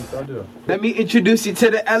Let me introduce you to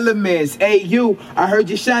the elements. Hey, you, I heard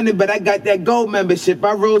you shining, but I got that gold membership.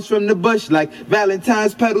 I rose from the bush like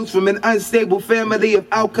Valentine's petals from an unstable family of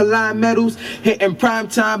alkaline metals. Hitting prime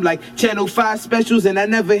time like Channel 5 specials, and I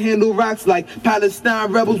never handle rocks like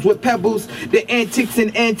Palestine rebels with pebbles. The antics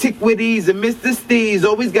and antiquities of Mr. Steez.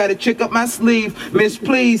 Always got a trick up my sleeve. Miss,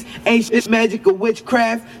 please, ain't shit magic or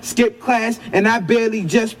witchcraft. Skip class, and I barely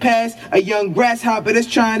just passed a young grasshopper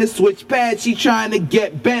that's trying to switch paths. She trying to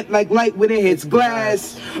get bent like light when it hits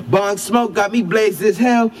glass. Bong smoke got me blazed as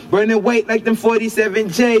hell, burning weight like them 47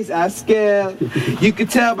 J's I scale. You can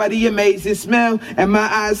tell by the amazing smell, and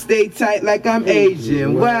my eyes stay tight like I'm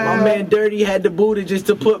Asian. Wow. My man Dirty had the booty just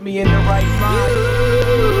to put me in the right mind.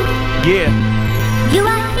 Yeah. You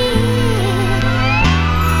are here.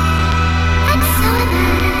 I'm so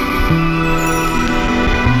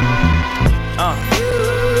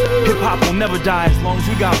Hip hop will never die as long as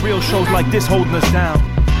we got real shows like this holding us down.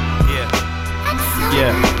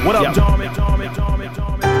 Yeah. What up, Dormy?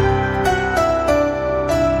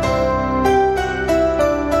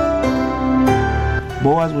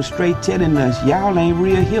 Boys was straight telling us, y'all ain't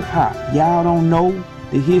real hip-hop. Y'all don't know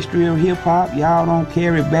the history of hip-hop. Y'all don't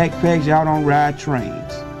carry backpacks. Y'all don't ride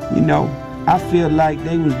trains. You know, I feel like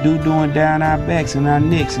they was doo-dooing down our backs and our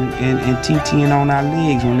necks and TTing on our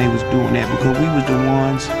legs when they was doing that, because we was the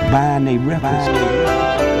ones buying their records.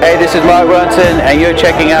 Hey, this is Mark Ronson, and you're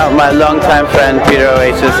checking out my longtime friend Peter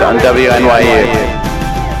Oasis on WNYU.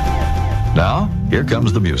 Now, here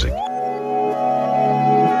comes the music.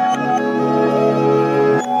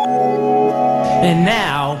 And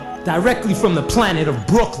now, directly from the planet of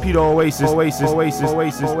Brooklyn, Peter Oasis.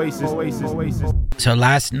 So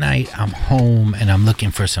last night I'm home and I'm looking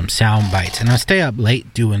for some sound bites, and I stay up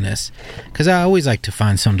late doing this because I always like to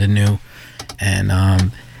find something new.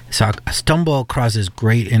 And so I stumble across this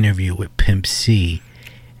great interview with Pimp C,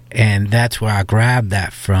 and that's where I grabbed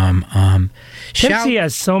that from. Pimp C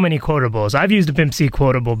has so many quotables. I've used a Pimp C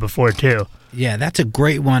quotable before too. Yeah, that's a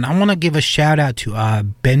great one. I want to give a shout out to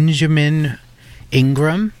Benjamin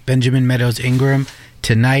Meadows Ingram.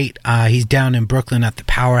 Tonight, he's down in Brooklyn at the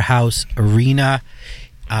Powerhouse Arena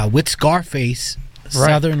with Scarface,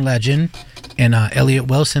 Southern legend, and Elliot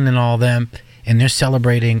Wilson and all them. And they're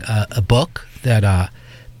celebrating a book that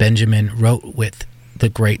Benjamin wrote with the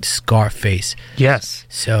great Scarface. Yes.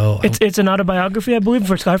 So it's an autobiography, I believe,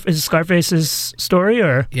 for Scarface's story,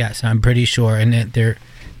 or? Yes, I'm pretty sure. And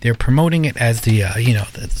they're promoting it as the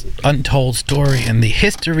the untold story and the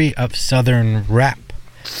history of Southern rap.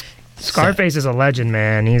 Scarface is a legend,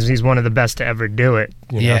 man. He's one of the best to ever do it.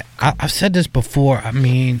 You know? I've said this before. I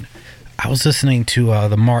mean, I was listening to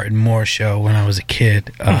the Martin Moore show when I was a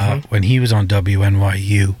kid, when he was on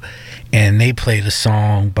WNYU, and they played a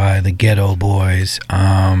song by the Ghetto Boys.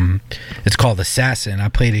 It's called Assassin. I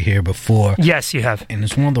played it here before. Yes, you have. And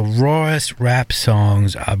it's one of the rawest rap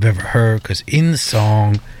songs I've ever heard, because in the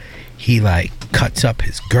song, he like cuts up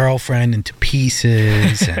his girlfriend into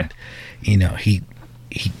pieces, and he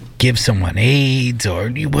gives someone AIDS or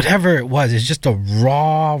whatever it was. It's just a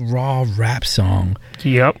raw rap song.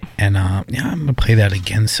 Yep. And I'm gonna play that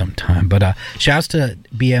again sometime. But shouts to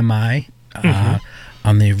BMI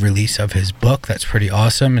on the release of his book. That's pretty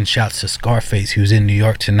awesome. And shouts to Scarface, who's in New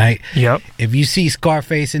York tonight. Yep. If you see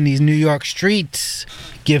Scarface in these New York streets,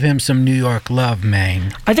 give him some New York love,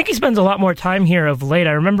 man. I think he spends a lot more time here of late.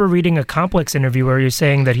 I remember reading a Complex interview where you're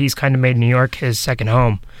saying that he's kind of made New York his second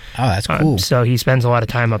home. Oh, that's cool. So he spends a lot of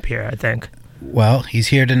time up here, I think. Well, he's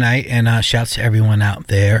here tonight, and shouts to everyone out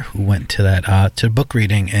there who went to that to book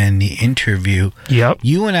reading and the interview. Yep.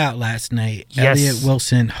 You went out last night. Yes. Elliot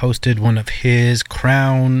Wilson hosted one of his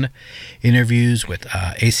Crown interviews with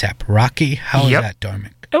A$AP Rocky. How was that,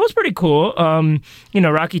 Darmic? It was pretty cool.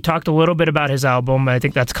 Rocky talked a little bit about his album. I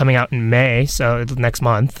think that's coming out in May, so next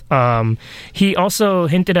month. He also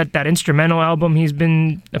hinted at that instrumental album he's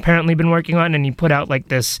apparently been working on, and he put out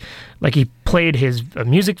he played his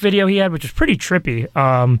music video he had, which was pretty trippy.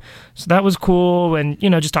 So that was cool, and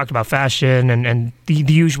just talked about fashion and the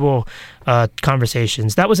usual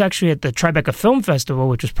conversations. That was actually at the Tribeca Film Festival,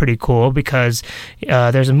 which was pretty cool because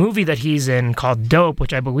there's a movie that he's in called Dope,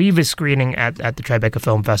 which I believe is screening at the Tribeca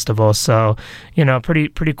Film Festival. So,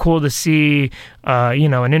 pretty cool to see,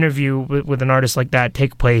 an interview with an artist like that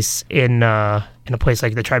take place in a place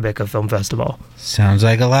like the Tribeca Film Festival. Sounds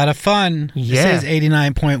like a lot of fun. Yeah. This is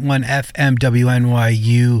 89.1 FM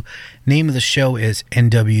WNYU. Name of the show is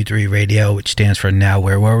NW3 Radio, which stands for Now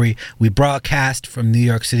Where Were We? We broadcast from New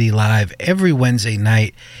York City live every Wednesday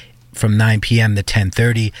night from 9 p.m. to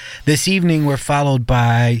 10:30. This evening, we're followed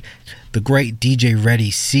by the great DJ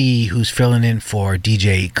Reddy C, who's filling in for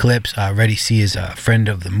DJ Eclipse. Reddy C is a friend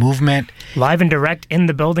of the movement. Live and direct in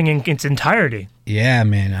the building in its entirety. Yeah,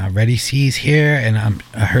 man. Reddy C's here, and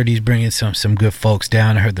I heard he's bringing some good folks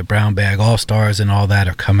down. I heard the Brown Bag All-Stars and all that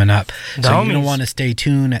are coming up. So you're going to want to stay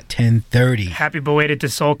tuned at 10:30. Happy belated to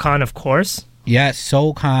SoulCon, of course. Yeah,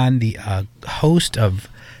 SoulCon, the host of...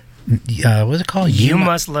 what's it called? You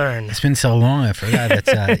Must Learn. It's been so long, I forgot.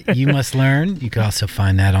 That's You Must Learn. You can also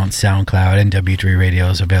find that on SoundCloud. NW3 Radio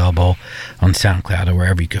is available on SoundCloud or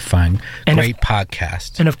wherever you could find great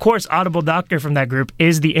podcasts. And of course, Audible Doctor from that group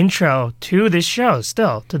is the intro to this show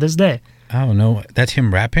still, to this day. Oh, no. That's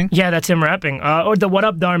him rapping? Yeah, that's him rapping. Or the What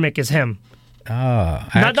Up Dharmic is him. Oh,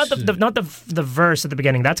 not the verse at the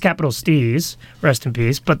beginning. That's Capital Steez, rest in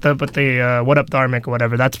peace. But the What Up Dharmic or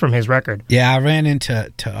whatever, that's from his record. Yeah, I ran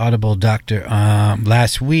into Audible Doctor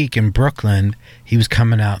last week in Brooklyn. He was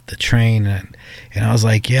coming out the train, and I was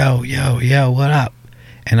like, yo, what up?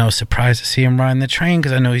 And I was surprised to see him riding the train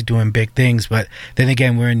because I know he's doing big things. But then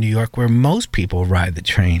again, we're in New York where most people ride the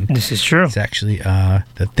train. This is true. It's actually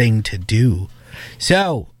the thing to do.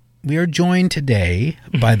 So we are joined today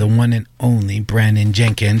by the one and only Brandon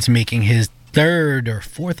Jenkins, making his third or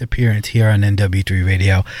fourth appearance here on NW3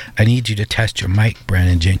 Radio. I need you to test your mic,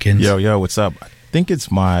 Brandon Jenkins. Yo, what's up? I think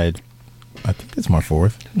it's my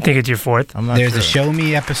fourth. I think it's your fourth. I'm not There's sure. a Show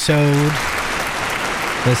Me episode.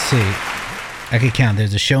 Let's see. I can count.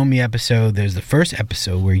 There's a Show Me episode. There's the first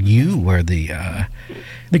episode where you were the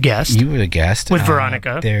guest. You were the guest. With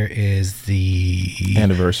Veronica. There is the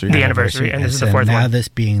anniversary. The anniversary, and this is the fourth now one. this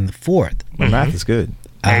being the fourth. My math is good.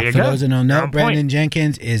 There you for go. those that don't know, You're on Brandon point.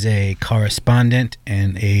 Jenkins is a correspondent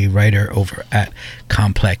and a writer over at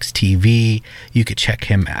Complex TV. You could check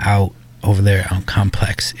him out over there on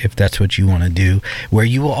Complex if that's what you want to do, where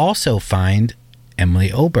you will also find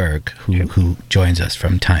Emily Oberg, who joins us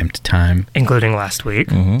from time to time. Including last week.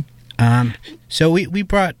 So we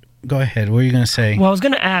brought... Go ahead. What were you going to say? Well, I was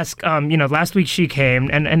going to ask, last week she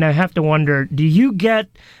came, and I have to wonder, do you get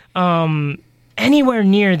anywhere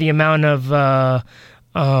near the amount of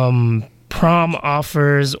prom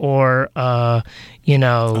offers or,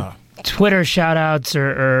 Twitter shout-outs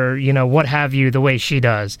or what have you, the way she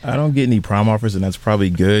does? I don't get any prom offers, and that's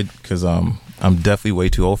probably good because I'm definitely way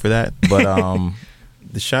too old for that. But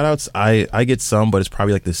the shout-outs, I get some, but it's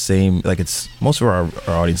probably like the same. Like it's most of our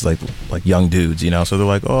audience like young dudes, so they're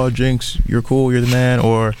like, oh, Jinx, you're cool, you're the man,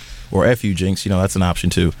 or F you, Jinx, that's an option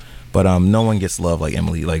too. But no one gets love like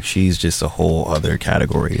Emily. Like she's just a whole other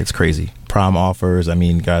category. It's crazy. Prom offers,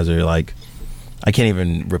 guys are like, I can't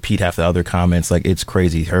even repeat half the other comments. Like it's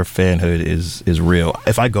crazy. Her fanhood is real.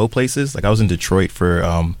 If I go places, like I was in Detroit for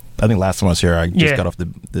I think last time I was here, I just got off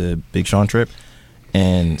the Big Sean trip,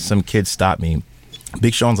 and some kid stopped me.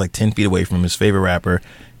 Big Sean's like 10 feet away from his favorite rapper.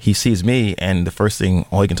 He sees me, and the first thing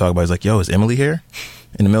all he can talk about is like, yo, is Emily here?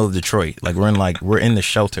 In the middle of Detroit. Like we're in the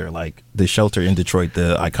shelter, like the shelter in Detroit,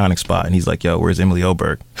 the iconic spot. And he's like, yo, where's Emily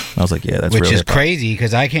Oberg? And I was like, yeah, that's Which real is hip-hop. crazy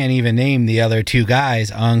because I can't even name the other two guys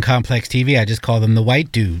on Complex TV. I just call them the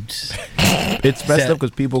white dudes. It's messed up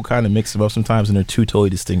because people kind of mix them up sometimes, and they're two totally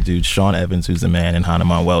distinct dudes. Sean Evans, who's the man, and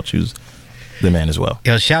Hanuman Welch, who's the man as well.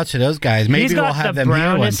 Yo, shout to those guys. Maybe He's got we'll have the them here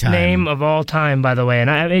one brownest time. name of all time, by the way,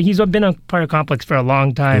 and he's been a part of Complex for a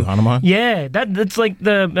long time. Who, Hanuman? Yeah, that's like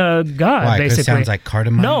the god. Why? 'Cause Basically, it sounds like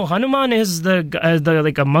Cardamom? No, Hanuman is the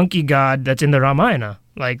like a monkey god that's in the Ramayana.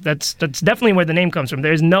 Like that's definitely where the name comes from.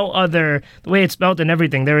 There's no other, the way it's spelled and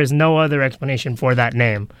everything. There is no other explanation for that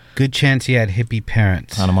name. Good chance he had hippie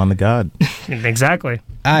parents. Hanuman the god. Exactly.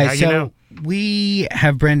 All Now right, you so know. we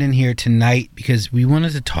have Brendan here tonight because we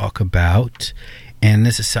wanted to talk about, and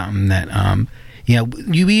this is something that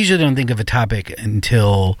you usually don't think of a topic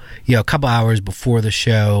until a couple hours before the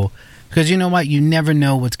show, because you know what, you never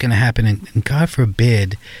know what's going to happen, and God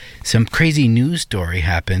forbid some crazy news story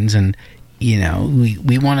happens, and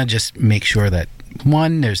we want to just make sure that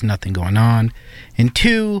one, there's nothing going on, and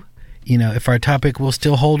two, if our topic will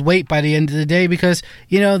still hold weight by the end of the day, because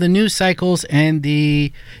the news cycles and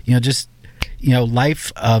the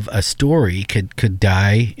life of a story could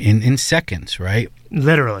die in seconds, right?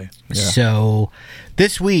 Literally. Yeah. So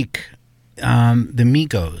this week, the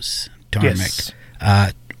Migos, Dharmic,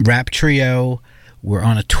 rap trio, were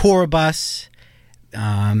on a tour bus.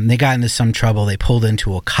 They got into some trouble. They pulled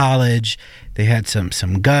into a college. They had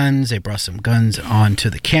some guns. They brought some guns onto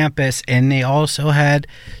the campus, and they also had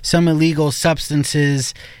some illegal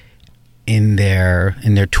substances in their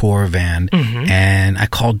tour van. And I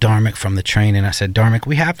called Dharmic from the train, and I said, Dharmic,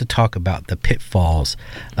 we have to talk about the pitfalls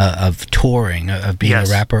of touring, of being a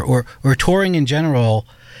rapper, or touring in general,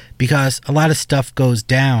 because a lot of stuff goes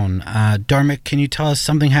down. Darmik, can you tell us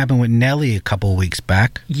something happened with Nelly a couple of weeks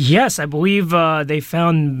back? Yes, I believe they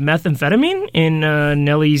found methamphetamine in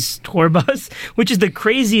Nelly's tour bus, which is the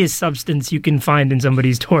craziest substance you can find in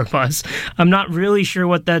somebody's tour bus. I'm not really sure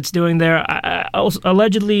what that's doing there.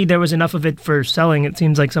 Allegedly, there was enough of it for selling. It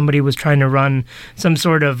seems like somebody was trying to run some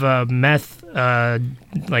sort of meth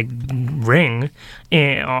ring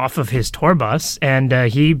off of his tour bus, and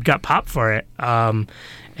he got popped for it.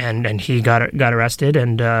 And he got arrested.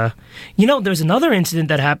 And there's another incident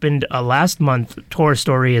that happened last month, tour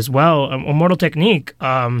story as well. Immortal Technique,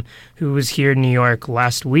 who was here in New York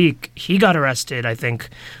last week, he got arrested, I think,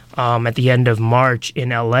 at the end of March in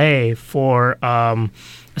LA for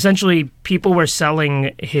essentially people were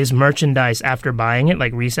selling his merchandise after buying it,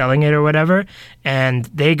 like reselling it or whatever, and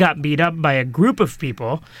they got beat up by a group of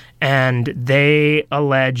people, and they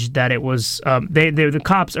alleged that it was the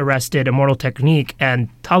cops arrested Immortal Technique and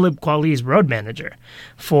Talib Kweli's road manager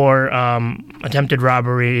for attempted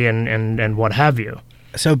robbery and what have you.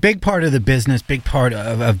 So big part of the business, big part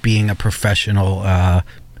of being a professional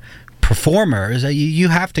performer is that you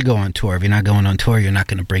have to go on tour. If you're not going on tour, you're not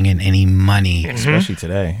going to bring in any money. Mm-hmm. Especially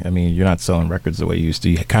today. I mean, you're not selling records the way you used to.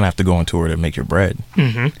 You kind of have to go on tour to make your bread.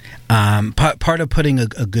 Mm-hmm. Part of putting a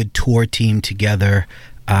good tour team together,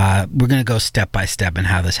 we're going to go step by step in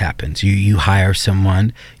how this happens. You hire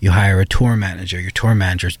someone, you hire a tour manager. Your tour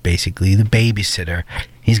manager is basically the babysitter.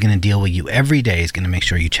 He's going to deal with you every day. He's going to make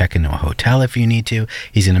sure you check into a hotel if you need to.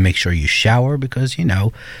 He's going to make sure you shower because,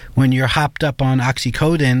 when you're hopped up on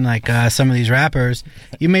oxycodone, like some of these rappers,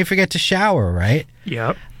 you may forget to shower, right?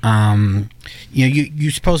 Yep.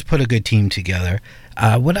 You're supposed to put a good team together.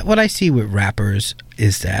 What I see with rappers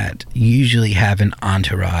is that you usually have an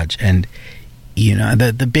entourage, and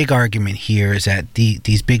the big argument here is that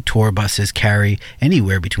these big tour buses carry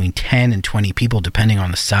anywhere between 10 and 20 people depending on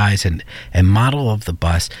the size and model of the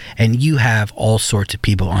bus, and you have all sorts of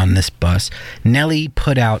people on this bus. Nelly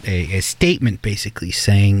put out a statement basically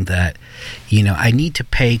saying that, I need to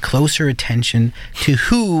pay closer attention to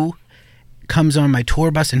who comes on my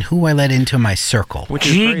tour bus and who I let into my circle. Which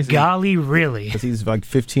is crazy. Golly, really? Because he's like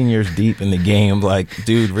 15 years deep in the game. Like,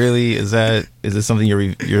 dude, really? Is this something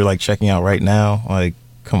you're like checking out right now? Like,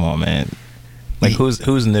 come on, man. Like,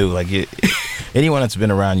 who's new? Like, anyone that's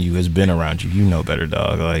been around you has been around you. You know better,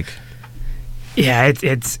 dog. Like, yeah,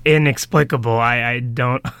 it's inexplicable. I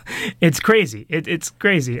don't. It's crazy. It's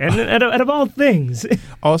crazy. And out of all things.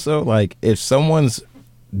 Also, like, if someone's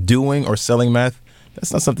doing or selling meth,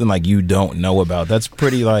 that's not something like you don't know about. That's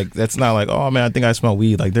pretty like, that's not like, oh man, I think I smell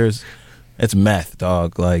weed. Like it's meth,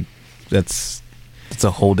 dog. Like it's a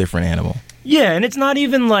whole different animal. Yeah, and it's not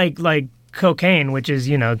even like cocaine, which is,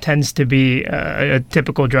 tends to be a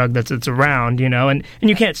typical drug that's around, and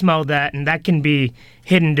you can't smell that, and that can be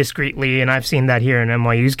hidden discreetly, and I've seen that here in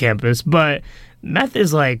NYU's campus. But meth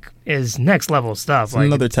is next level stuff. It's like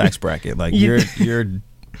another tax bracket. Like you're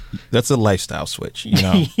that's a lifestyle switch,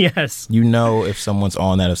 Yes. If someone's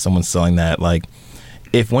on that, if someone's selling that, like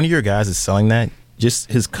if one of your guys is selling that,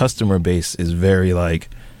 just his customer base is very like,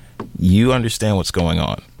 you understand what's going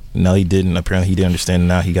on. Nelly didn't. Apparently he didn't understand, and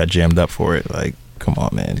now he got jammed up for it. Like, come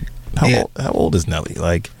on, man. How old is Nelly?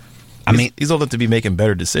 Like, he's old enough to be making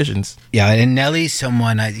better decisions. Yeah, and Nelly's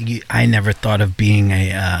someone I never thought of being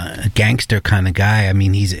a gangster kind of guy. I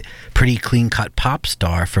mean, he's a pretty clean-cut pop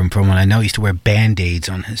star from what I know. He used to wear Band-Aids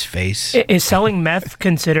on his face. Is selling meth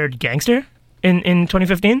considered gangster in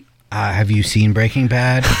 2015? Have you seen Breaking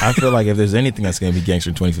Bad? I feel like if there's anything that's going to be gangster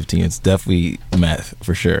in 2015, it's definitely meth,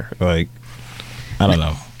 for sure. Like, I don't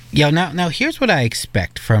know. Yo, now here's what I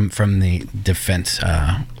expect from the defense.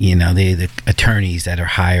 The attorneys that are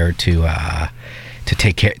hired to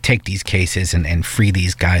take these cases and free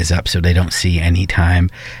these guys up so they don't see any time.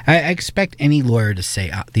 I expect any lawyer to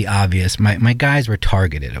say the obvious. My guys were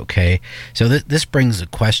targeted. Okay, so this brings the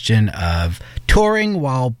question of touring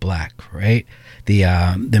while black, right? The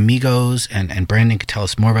Migos, and Brandon could tell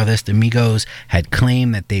us more about this. The Migos had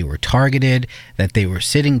claimed that they were targeted, that they were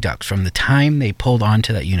sitting ducks. From the time they pulled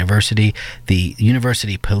onto that university, the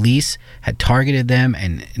university police had targeted them,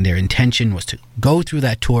 and their intention was to go through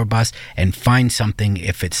that tour bus and find something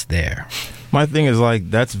if it's there. My thing is, like,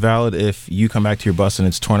 that's valid if you come back to your bus and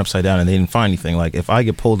it's torn upside down and they didn't find anything. Like, if I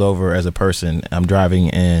get pulled over as a person, I'm driving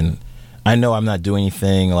and I know I'm not doing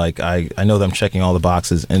anything, like, I know that I'm checking all the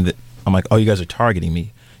boxes, and I'm like, oh, you guys are targeting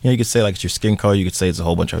me. You could say, like, it's your skin color. You could say it's a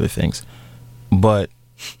whole bunch of other things. But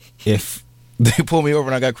if they pull me over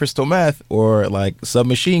and I got crystal meth or, like,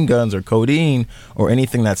 submachine guns or codeine or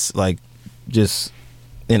anything that's, like, just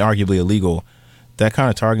inarguably illegal, that kind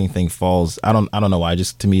of targeting thing falls. I don't know why.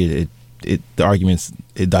 Just, to me, it the arguments,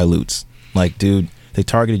 it dilutes. Like, dude, they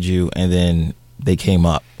targeted you and then they came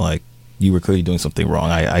up. Like, you were clearly doing something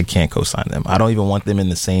wrong. I can't co-sign them. I don't even want them in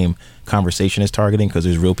the same conversation as targeting, because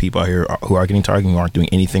there's real people out here who are getting targeted who aren't doing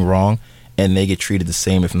anything wrong, and they get treated the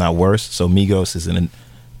same, if not worse. So Migos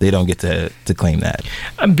they don't get to claim that.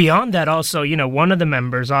 And beyond that, also, one of the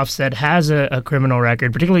members, Offset, has a criminal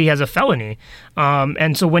record. Particularly, he has a felony.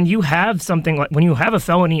 And so when you have when you have a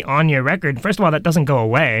felony on your record, first of all, that doesn't go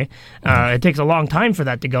away. It takes a long time for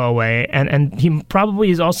that to go away. And he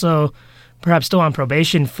probably is also perhaps still on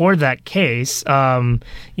probation for that case,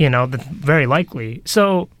 that's very likely.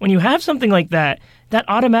 So when you have something like that, that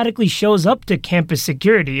automatically shows up to campus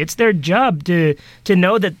security. It's their job to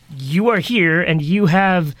know that you are here and you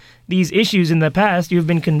have these issues in the past, you've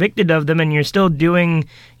been convicted of them, and you're still doing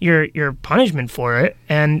your punishment for it,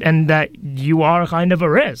 and that you are kind of a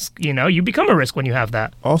risk. You become a risk when you have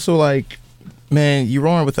that. Also, like, man, you're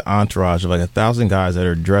rolling with the entourage of like 1,000 guys that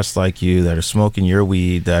are dressed like you, that are smoking your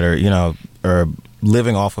weed, that are, are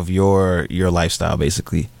living off of your lifestyle,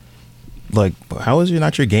 basically. Like, how is it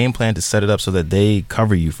not your game plan to set it up so that they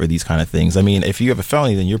cover you for these kind of things? I mean, if you have a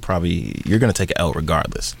felony, then you're going to take an L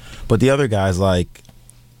regardless. But the other guys, like,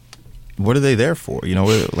 what are they there for?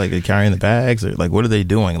 Like, they're carrying the bags, or like, what are they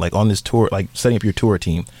doing? Like, on this tour, like setting up your tour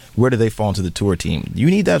team, where do they fall into the tour team?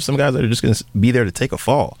 You need to have some guys that are just going to be there to take a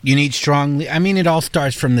fall. You need it all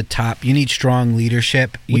starts from the top. You need strong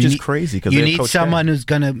leadership. Which is crazy, because you need someone who's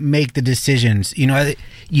going to make the decisions.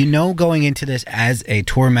 Going into this as a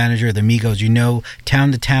tour manager of the Migos,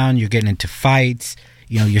 town to town, you're getting into fights.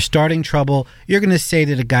 You're starting trouble. You're going to say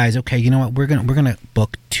to the guys, okay, you know what? We're going to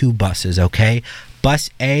book 2 buses, okay?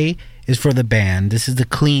 Bus A is for the band. This is the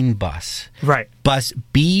clean bus. Right. Bus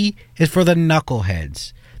B is for the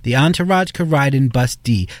knuckleheads. The entourage could ride in bus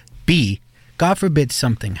D. B, God forbid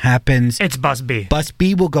something happens. It's bus B. Bus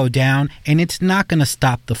B will go down, and it's not going to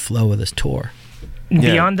stop the flow of this tour.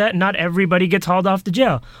 Beyond that, not everybody gets hauled off to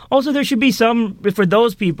jail. Also, there should be some, for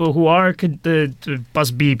those people who are the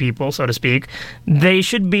bus B people, so to speak, they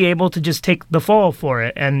should be able to just take the fall for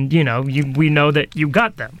it. And, we know that you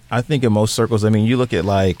got them. I think in most circles, I mean, you look at,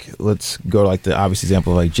 like, let's go to, like, the obvious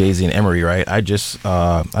example of, like, Jay-Z and Emery, right? I think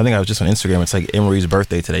I was just on Instagram. It's, like, Emery's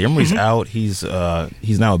birthday today. Emery's out. He's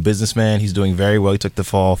now a businessman. He's doing very well. He took the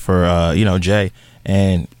fall for, Jay.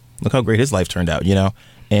 And look how great his life turned out,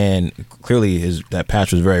 And clearly that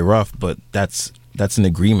patch was very rough, but that's an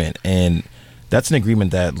agreement. And that's an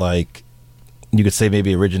agreement that, like, you could say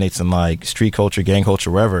maybe originates in, like, street culture, gang culture,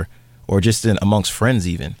 wherever, or just amongst friends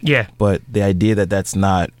even. Yeah. But the idea that that's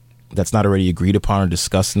not already agreed upon or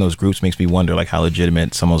discussed in those groups makes me wonder, like, how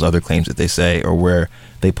legitimate some of those other claims that they say, or where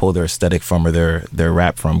they pull their aesthetic from, or their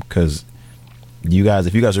rap from. Because if you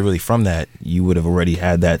guys are really from that, you would have already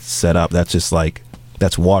had that set up. That's just like,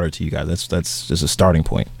 that's water to you guys. That's just a starting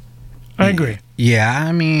point. I agree. Yeah,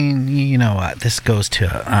 I mean, this goes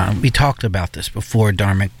to, we talked about this before,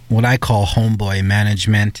 Dharmic, what I call homeboy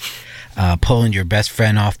management, pulling your best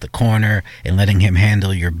friend off the corner and letting him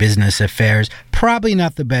handle your business affairs. Probably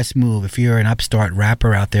not the best move. If you're an upstart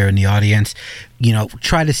rapper out there in the audience,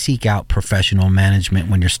 try to seek out professional management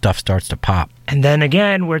when your stuff starts to pop. And then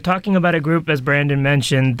again, we're talking about a group, as Brandon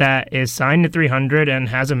mentioned, that is signed to 300 and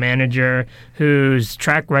has a manager whose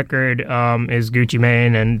track record is Gucci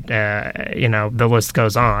Mane, and, the list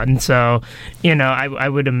goes on. So, I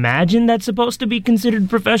would imagine that's supposed to be considered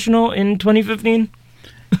professional in 2015.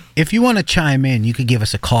 If you want to chime in, you could give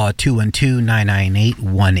us a call at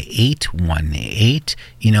 212-998-1818.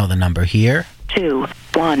 You know the number here.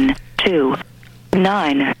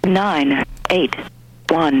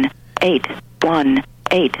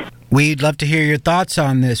 212-998-1818. We'd love to hear your thoughts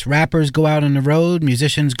on this. Rappers go out on the road.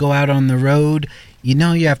 Musicians go out on the road. You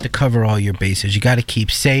have to cover all your bases. You got to keep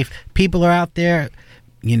safe. People are out there,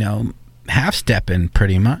 half-stepping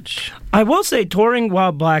pretty much. I will say touring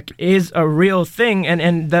while black is a real thing,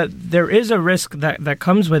 and that there is a risk that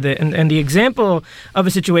comes with it. And the example of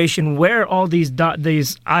a situation where all these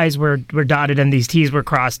I's were dotted and these T's were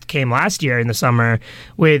crossed came last year in the summer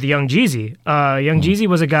with Young Jeezy. Jeezy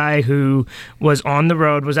was a guy who was on the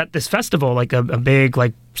road, was at this festival, like a big,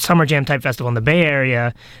 like, Summer Jam type festival in the Bay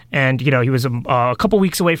Area, and he was a couple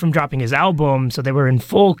weeks away from dropping his album, so they were in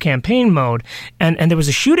full campaign mode, and there was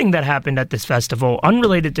a shooting that happened at this festival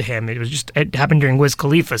unrelated to him. It happened during Wiz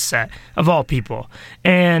Khalifa's set, of all people,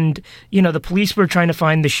 and the police were trying to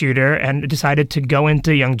find the shooter and decided to go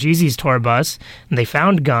into Young Jeezy's tour bus, and they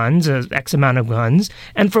found guns, X amount of guns,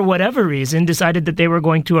 and for whatever reason decided that they were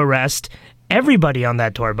going to arrest everybody on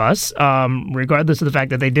that tour bus, regardless of the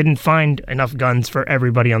fact that they didn't find enough guns for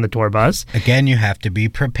everybody on the tour bus. Again, you have to be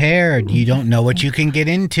prepared. You don't know what you can get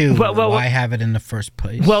into. Why have it in the first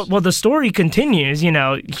place? Well, the story continues. You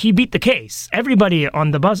know, he beat the case. Everybody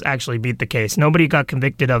on the bus actually beat the case. Nobody got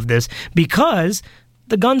convicted of this because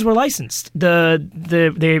the guns were licensed. The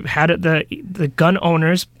gun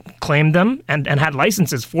owners claimed them and had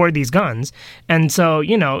licenses for these guns. And so,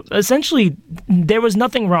 you know, essentially there was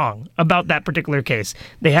nothing wrong about that particular case.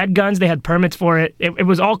 They had guns, they had permits for it. It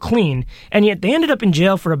was all clean. And yet they ended up in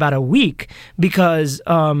jail for about a week because,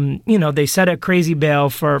 you know, they set a crazy bail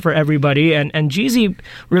for everybody. And Jeezy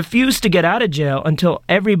refused to get out of jail until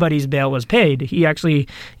everybody's bail was paid. He actually,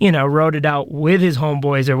 you know, wrote it out with his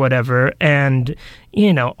homeboys or whatever. And,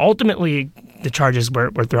 you know, ultimately the charges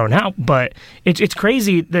were thrown out. But it's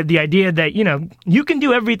crazy that the idea that, you know, you can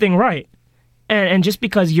do everything right. And just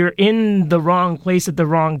because you're in the wrong place at the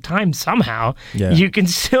wrong time somehow, you can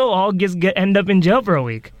still all end up in jail for a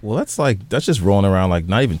week. Well, that's just rolling around, like,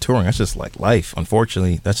 not even touring. That's just like life.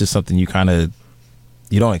 Unfortunately, that's just something you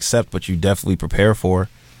don't accept, but you definitely prepare for.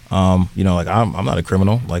 You know, like I'm not a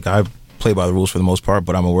criminal. Like, I play by the rules for the most part,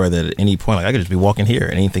 but I'm aware that at any point, like, I could just be walking here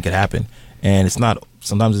and anything could happen. And it's not,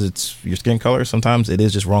 sometimes it's your skin color, sometimes it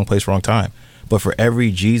is just wrong place, wrong time. But for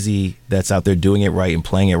every Jeezy that's out there doing it right and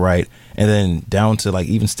playing it right, and then down to like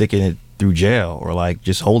even sticking it through jail or like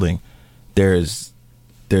just holding, there's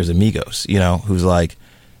Amigos, you know, who's like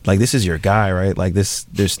this is your guy, right? Like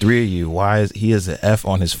there's three of you. Why is he has an F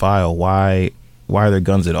on his file? Why are there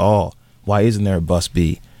guns at all? Why isn't there a Bus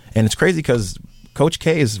B? And it's crazy because Coach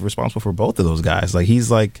K is responsible for both of those guys. Like he's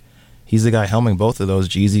the guy helming both of those.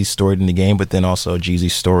 Jeezy's story in the game, but then also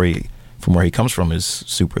Jeezy's story from where he comes from is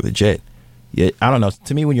super legit. Yeah, I don't know.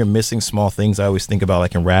 To me, when you're missing small things, I always think about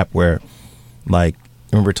like in rap where, like, I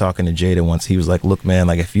remember talking to Jada once. He was like, look, man,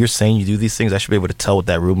 like if you're saying you do these things, I should be able to tell what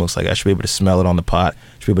that room looks like. I should be able to smell it on the pot.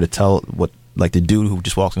 I should be able to tell what, like the dude who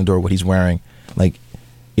just walks in the door, what he's wearing. Like,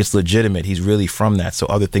 it's legitimate. He's really from that. So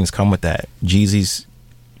other things come with that. Jeezy's,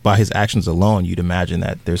 by his actions alone, you'd imagine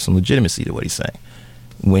that there's some legitimacy to what he's saying.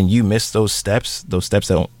 When you miss those steps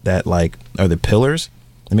that like are the pillars,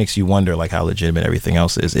 it makes you wonder like how legitimate everything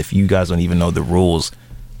else is if you guys don't even know the rules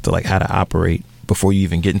to like how to operate before you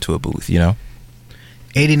even get into a booth, you know?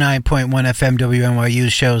 89.1 FM WNYU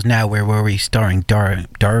shows now Where Were We starring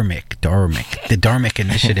Dharmic, the Dharmic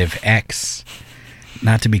Initiative X.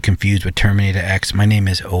 Not to be confused with Terminator X. My name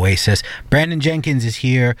is Oasis. Brandon Jenkins is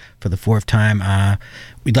here for the fourth time.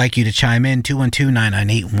 We'd like you to chime in,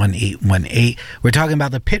 212-998-1818. We're talking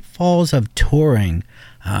about the pitfalls of touring.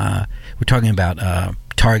 We're talking about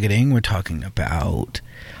targeting. We're talking about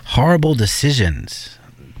horrible decisions.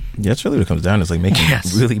 Yeah, that's really what it comes down to. It's like making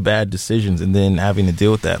really bad decisions and then having to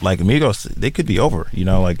deal with that. Like Amigos, they could be over. You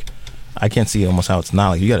know, like I can't see almost how it's not.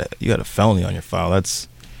 Like you got a felony on your file.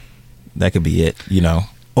 That could be it, you know.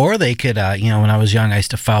 Or they could, you know, when I was young, I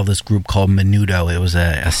used to follow this group called Menudo. It was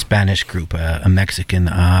a Spanish group, a Mexican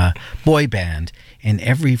boy band. And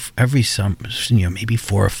every some, you know, maybe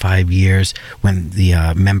 4 or 5 years, when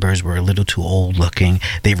the members were a little too old looking,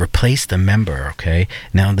 they replaced the member. Okay,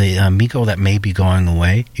 now the amigo that may be going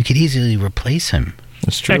away, you could easily replace him.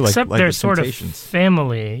 It's true. Except like they're the sort Temptations. of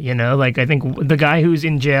family, you know. Like I think the guy who's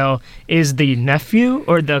in jail is the nephew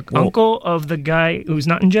or the uncle of the guy who's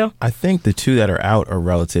not in jail. I think the two that are out are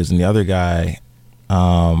relatives, and the other guy,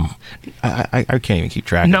 I can't even keep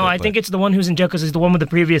track. No, of it, I think it's the one who's in jail because he's the one with the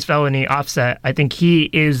previous felony, Offset. I think he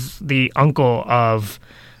is the uncle of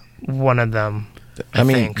one of them. I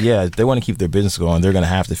mean, yeah, if they want to keep their business going, they're going to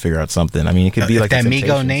have to figure out something. I mean, it could be if like that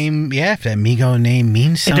Migo name, if that Migo name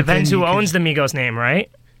means something. It depends who owns the Migos name,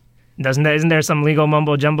 right? Isn't there some legal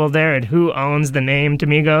mumbo jumbo there? And who owns the name to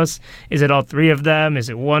Migos? Is it all three of them? Is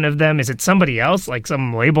it one of them? Is it somebody else, like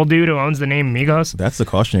some label dude who owns the name Migos? That's the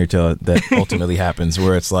cautionary tale that ultimately happens,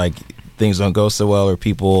 where it's like things don't go so well, or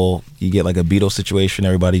you get like a Beatles situation,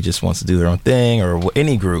 everybody just wants to do their own thing, or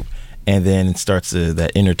any group, and then it starts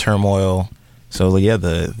that inner turmoil. So yeah,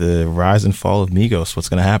 the rise and fall of Migos, what's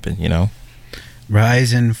going to happen, you know?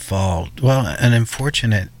 Rise and fall. Well,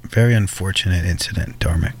 very unfortunate incident,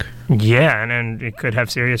 Dharmic. Yeah, and it could have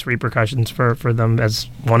serious repercussions for them, as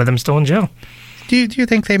one of them still in jail. Do you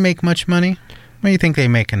think they make much money? What do you think they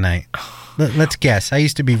make a night? Let's guess. I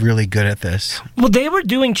used to be really good at this. Well, they were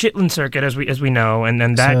doing Chitlin Circuit, as we know, and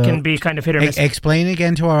then that can be kind of hit or miss. Explain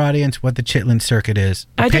again to our audience what the Chitlin Circuit is.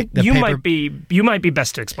 I think you might be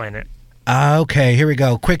best to explain it. Okay, here we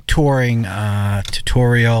go. Quick touring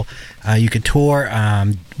tutorial. You could tour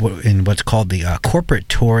in what's called the corporate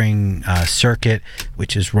touring circuit,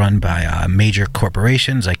 which is run by major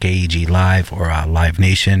corporations like AEG Live or Live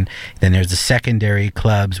Nation. Then there's the secondary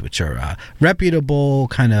clubs, which are reputable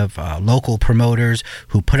kind of local promoters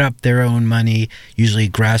who put up their own money, usually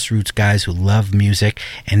grassroots guys who love music.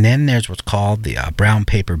 And then there's what's called the brown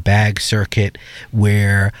paper bag circuit,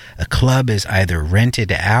 where a club is either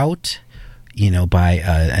rented out, by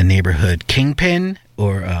a neighborhood kingpin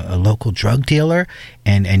or a local drug dealer,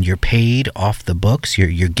 and you're paid off the books.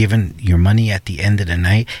 You're given your money at the end of the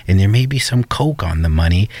night, and there may be some coke on the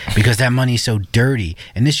money because that money's so dirty.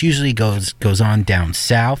 And this usually goes on down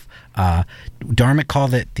south. Darmic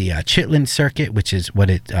called it the Chitlin Circuit, which is what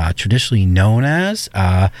it traditionally known as,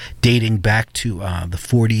 dating back to the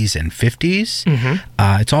 40s and 50s.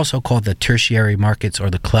 It's also called the tertiary markets or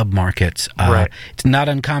the club markets. Right. It's not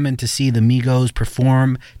uncommon to see the Migos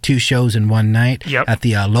perform 2 shows in one night at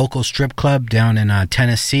the local strip club down in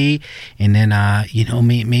Tennessee, and then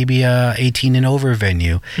maybe a 18 and over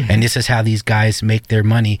venue. And this is how these guys make their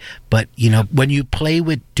money. But when you play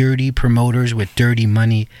with dirty promoters with dirty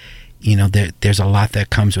money, there's a lot that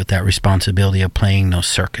comes with that responsibility of playing those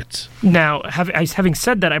circuits. Now, having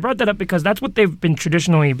said that, I brought that up because that's what they've been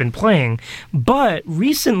traditionally been playing. But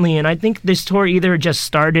recently, and I think this tour either just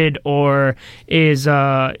started or is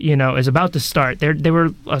about to start. They were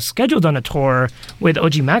scheduled on a tour with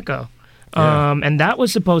OG Macko. And that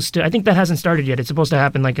was supposed to, I think that hasn't started yet. It's supposed to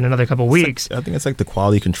happen in another couple weeks. I think it's the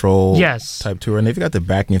Quality Control type tour. And they've got the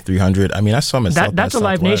backing of 300. I mean, I saw them at South by That's a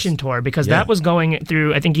Live Southwest. Nation tour because that was going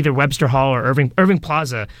through, I think, either Webster Hall or Irving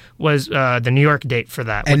Plaza was the New York date for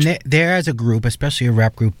that. And they're as a group, especially a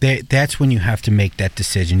rap group, that's when you have to make that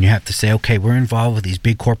decision. You have to say, okay, we're involved with these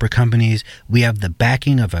big corporate companies. We have the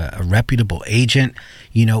backing of a reputable agent.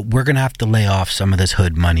 We're going to have to lay off some of this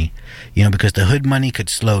hood money, because the hood money could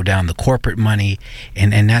slow down the corporate money,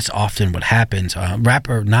 and that's often what happens.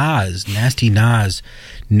 Rapper Nas, Nasty Nas,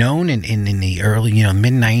 known in the early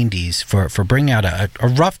mid 90s for bringing out a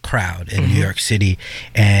rough crowd in New York City,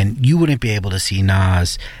 and you wouldn't be able to see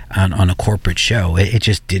Nas on a corporate show. It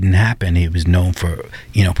just didn't happen. He was known for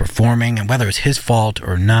performing, and whether it's his fault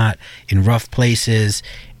or not, in rough places.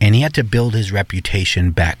 And he had to build his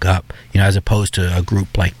reputation back up, as opposed to a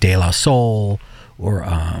group like De La Soul or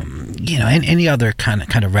any other kind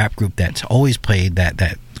of rap group that's always played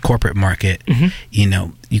that corporate market.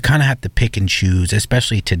 You kind of have to pick and choose,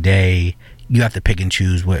 especially today. You have to pick and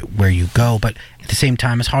choose where you go, but at the same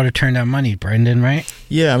time, it's hard to turn down money, Brendan, right?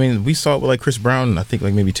 Yeah, I mean, we saw it with Chris Brown, I think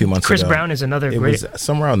maybe 2 months ago. Chris Brown is another great... It was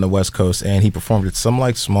somewhere out on the West Coast, and he performed at some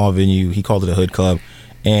small venue. He called it a hood club,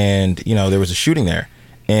 and there was a shooting there.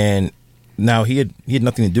 And now he had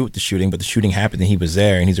nothing to do with the shooting, but the shooting happened and he was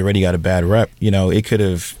there, and he's already got a bad rep. It could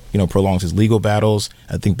have prolonged his legal battles.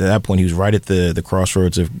 I think at that point he was right at the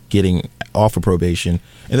crossroads of getting off of probation.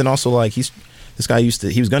 And then also this guy he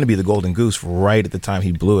was going to be the golden goose right at the time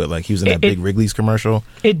he blew it. He was in that big Wrigley's commercial.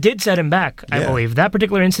 It did set him back, I believe. That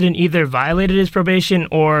particular incident either violated his probation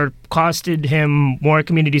or costed him more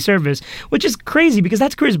community service, which is crazy because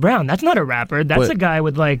that's Chris Brown. That's not a rapper. That's a guy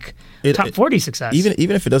with top 40 success.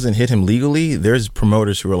 Even if it doesn't hit him legally, there's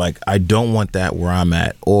promoters who are like, I don't want that where I'm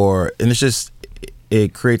at. And it's just,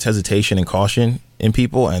 it creates hesitation and caution in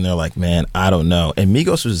people, and they're like, man, I don't know. And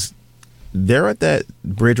Migos they're at that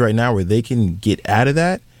bridge right now where they can get out of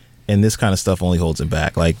that, and this kind of stuff only holds them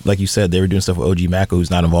back. Like you said, they were doing stuff with OG Macko, who's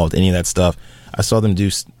not involved in any of that stuff. I saw them do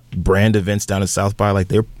brand events down at South by.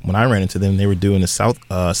 When I ran into them, they were doing a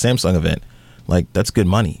Samsung event. That's good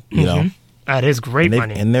money, That is great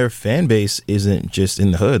money. And their fan base isn't just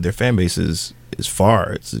in the hood. Their fan base is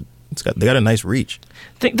far. They got a nice reach.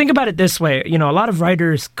 Think about it this way. A lot of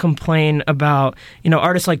writers complain about,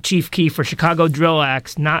 artists like Chief Keef or Chicago Drill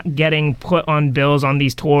Acts not getting put on bills on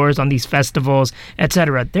these tours, on these festivals,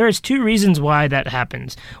 etc. There's 2 reasons why that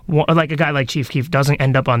happens. A guy like Chief Keef doesn't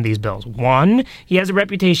end up on these bills. One, he has a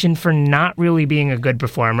reputation for not really being a good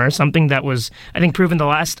performer, something that was, I think, proven the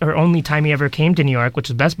last or only time he ever came to New York, which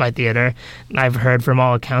was Best Buy Theater. I've heard from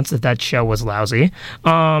all accounts that show was lousy.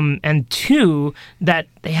 And 2, that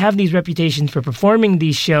they have these reputations for performing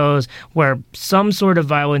these shows where some sort of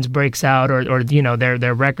violence breaks out or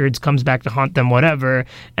their records comes back to haunt them, whatever.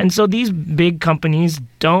 And so these big companies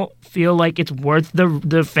don't feel like it's worth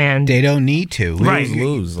the fan. They don't need to. Right.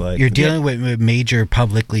 Lose. You're dealing with major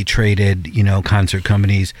publicly traded, concert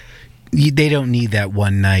companies. They don't need that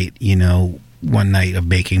one night of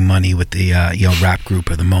making money with the rap group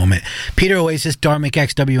of the moment. Peter Oasis, Darmic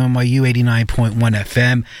X, WNYU 89.1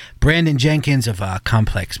 FM. Brandon Jenkins of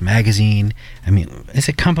Complex Magazine. I mean, is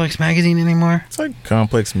it Complex Magazine anymore? It's like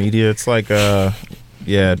Complex Media. It's like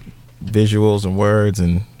visuals and words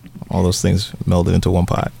and all those things melded into one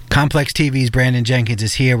pot. Complex TV's Brandon Jenkins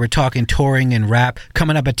is here. We're talking touring and rap.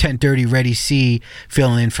 Coming up at 10:30, Ready C,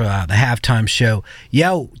 filling in for the halftime show.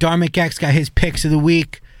 Yo, Dharmic X got his picks of the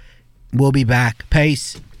week. We'll be back.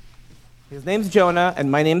 Peace. His name's Jonah, and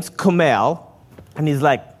my name's Kumail. And he's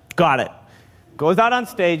like, got it. Goes out on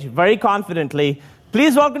stage very confidently.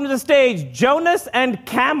 Please welcome to the stage, Jonas and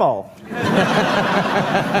Camel. Which,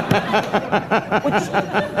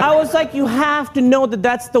 I was like, you have to know that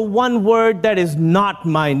that's the one word that is not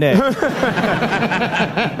my name.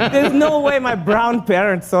 There's no way my brown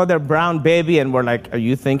parents saw their brown baby and were like, are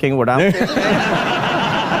you thinking what I'm thinking?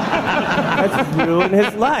 That's ruined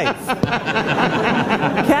his life.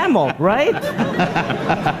 Camel, right?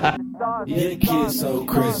 Yeah, the kid's so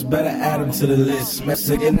crisp, better add him to the list.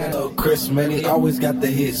 Mexican that so crisp, man, he always got the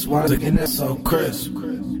hits. Why looking that so crisp?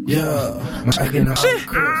 Yeah,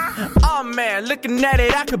 oh man, looking at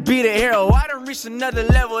it, I could be the hero. I done reached another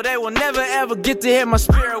level, they will never ever get to hit my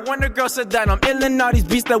spirit. When the girl said that I'm illin', all these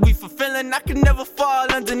beats that we fulfillin', I could never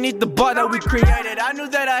fall underneath the bar that we created. I knew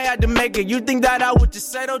that I had to make it. You think that I would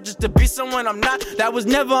just settle just to be someone I'm not? That was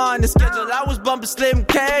never on the schedule. I was bumping Slim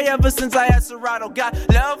K ever since I had Serato. Got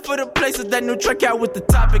love for the places, that new track out with the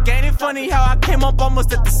topic. Ain't it funny how I came up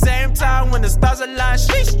almost at the same time when the stars aligned?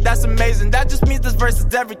 Sheesh, that's amazing. That just means this verse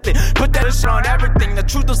is everything. Put that shit on everything. The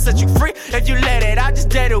truth will set you free if you let it. I just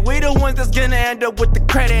did it. We the ones that's gonna end up with the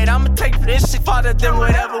credit. I'ma take this shit farther than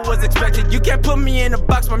whatever was expected. You can't put me in a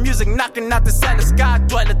box. My music knocking out the center sky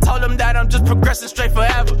dweller. Told them that I'm just progressing straight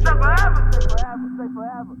forever.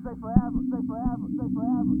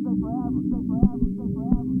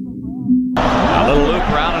 A little loop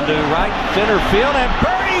round into right center field, and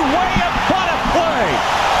Bernie Williams, what a play!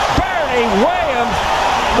 Bernie Williams,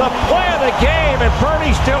 the play of the game, and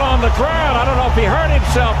Bernie's still on the ground. I don't know if he hurt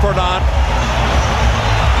himself or not.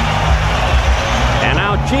 And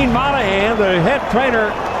now Gene Monahan, the head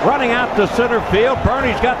trainer, running out to center field.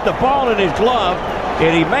 Bernie's got the ball in his glove,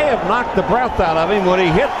 and he may have knocked the breath out of him when he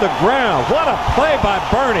hit the ground. What a play by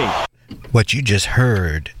Bernie. What you just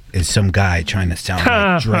heard is some guy trying to sound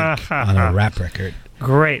like Drake on a rap record.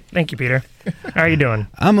 Great. Thank you, Peter. How are you doing?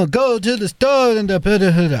 I'm going to go to the store and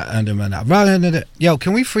yo,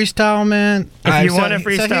 can we freestyle, man? If you want to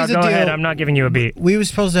freestyle, go ahead. I'm not giving you a beat. We were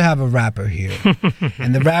supposed to have a rapper here,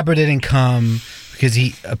 and the rapper didn't come because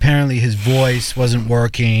apparently his voice wasn't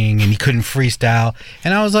working and he couldn't freestyle.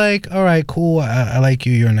 And I was like, all right, cool. I like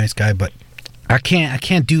you. You're a nice guy, but I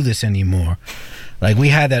can't do this anymore. Like, we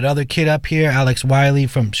had that other kid up here, Alex Wiley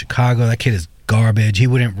from Chicago. That kid is garbage. He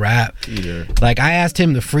wouldn't rap. Either. Like, I asked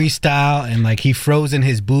him to freestyle, and like he froze in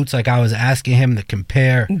his boots. Like, I was asking him to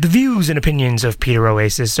compare. The views and opinions of Peter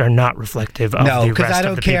Oasis are not reflective of the rest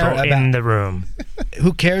of the people in the room.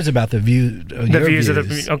 Who cares about the views? The views of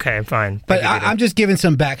the. Okay, fine. But I'm just giving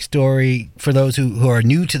some backstory for those who are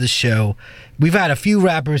new to the show. We've had a few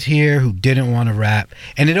rappers here who didn't want to rap,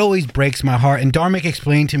 and it always breaks my heart. And Dharmic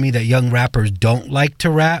explained to me that young rappers don't like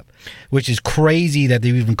to rap, which is crazy that they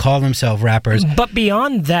even call themselves rappers. But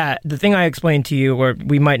beyond that, the thing I explained to you, where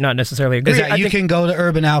we might not necessarily agree, is that you can go to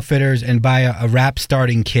Urban Outfitters and buy a rap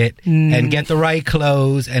starting kit and get the right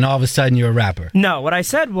clothes, and all of a sudden you're a rapper. No, what I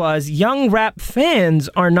said was young rap fans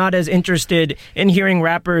are not as interested in hearing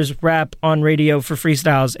rappers rap on radio for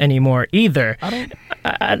freestyles anymore either.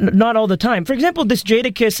 Not all the time. For example, this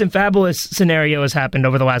Jadakiss and Fabulous scenario has happened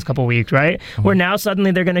over the last couple of weeks, right? Mm-hmm. Where now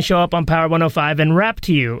suddenly they're going to show up on Power 105 and rap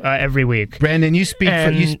to you every week. Brandon, you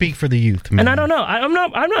speak for the youth, man. And I don't know. I'm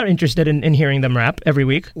not interested in hearing them rap every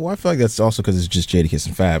week. Well, I feel like that's also because it's just Jadakiss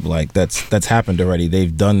and Fab. Like, that's happened already.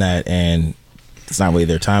 They've done that, and it's not really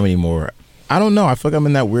their time anymore. I don't know. I feel like I'm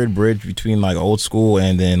in that weird bridge between like old school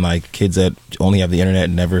and then like kids that only have the internet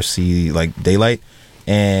and never see like daylight.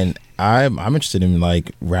 And I'm interested in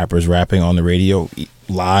like rappers rapping on the radio,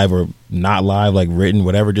 live or not live, like written,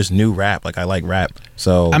 whatever, just new rap. Like, I like rap.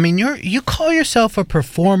 So I mean, you call yourself a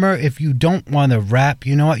performer. If you don't want to rap,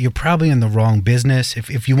 you know what? You're probably in the wrong business.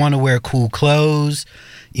 If you want to wear cool clothes,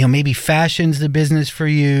 you know, maybe fashion's the business for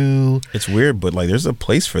you. It's weird, but like there's a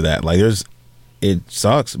place for that. Like it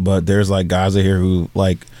sucks, but there's like guys out here who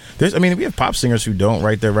like we have pop singers who don't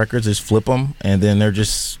write their records, just flip them, and then they're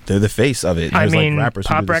the face of it. I mean, like rappers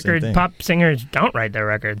pop singers don't write their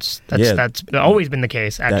records. That's always been the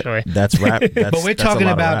case, actually. That's rap. But we're talking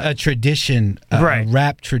about a tradition, right? A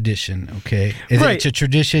rap tradition, okay? Right. It's a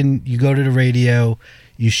tradition. You go to the radio,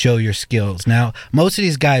 you show your skills. Now, most of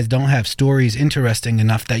these guys don't have stories interesting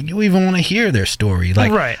enough that you even want to hear their story.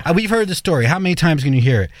 Like, right. We've heard the story. How many times can you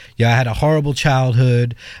hear it? Yeah, I had a horrible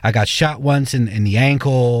childhood. I got shot once in the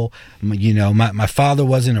ankle. You know, my father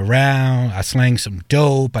wasn't around. I slanged some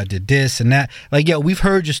dope. I did this and that. Like, yo, we've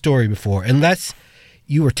heard your story before. Unless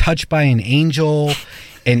you were touched by an angel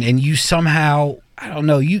and you somehow... I don't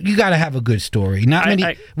know. You got to have a good story. Not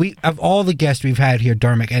many. We of all the guests we've had here,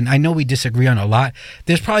 Dharmic, and I know we disagree on a lot.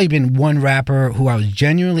 There's probably been one rapper who I was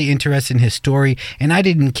genuinely interested in his story, and I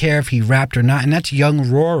didn't care if he rapped or not, and that's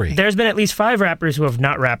Young Rory. There's been at least 5 rappers who have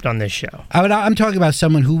not rapped on this show. I'm talking about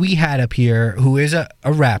someone who we had up here who is a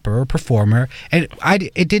rapper, a performer, and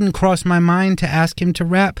it didn't cross my mind to ask him to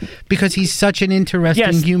rap because he's such an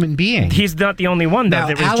interesting human being. He's not the only one, though. Now,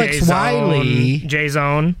 there was Alex Wiley,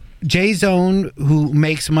 J-Zone, who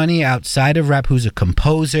makes money outside of rap, who's a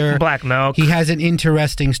composer. Black Milk. He has an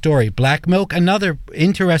interesting story. Black Milk, another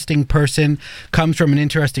interesting person, comes from an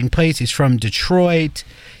interesting place. He's from Detroit.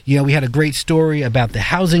 You know, we had a great story about the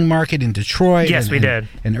housing market in Detroit. Yes, we did.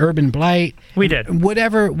 And urban blight. We did.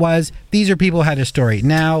 Whatever it was, these are people who had a story.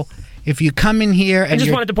 Now, if you come in here and I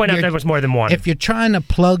just wanted to point out there was more than one. If you're trying to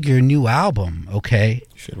plug your new album, okay?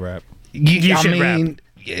 You should rap. You should rap.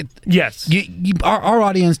 Yes. Our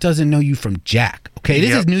audience doesn't know you from Jack. Okay,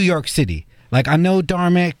 this is New York City. Like, I know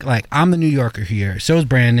Dharmic. Like, I'm the New Yorker here. So is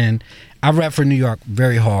Brandon. I rap for New York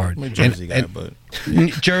very hard. I'm a Jersey guy, but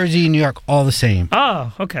Jersey, New York, all the same.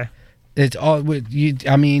 Oh, okay. It's all with you.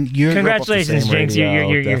 I mean, you're congratulations, Jinx.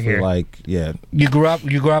 You're here. Like, yeah. You grew up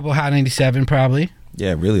with Hot 97, probably.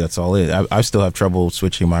 Yeah, really, that's all it. I still have trouble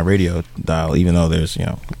switching my radio dial, even though there's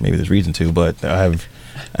maybe there's reason to, but I have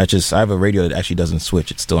a radio that actually doesn't switch.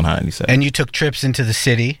 It's still in Hot 97. And you took trips into the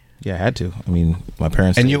city? Yeah, I had to. I mean, my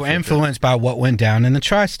parents... And you were influenced by what went down in the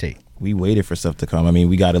tri-state? We waited for stuff to come. I mean,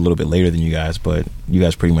 we got a little bit later than you guys, but you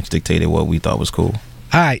guys pretty much dictated what we thought was cool.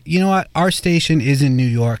 All right, you know what? Our station is in New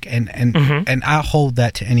York, and I hold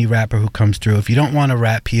that to any rapper who comes through. If you don't want to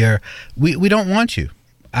rap here, we don't want you.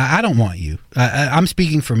 I don't want you. I'm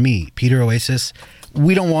speaking for me, Peter Oasis.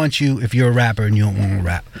 We don't want you if you're a rapper and you don't want to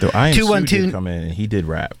rap. Though IM did come in and he did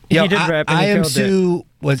rap. He did rap and he killed it. IM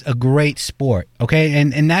was a great sport, okay?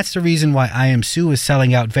 And that's the reason why IM is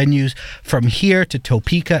selling out venues from here to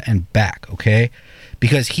Topeka and back, okay?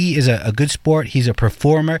 Because he is a good sport. He's a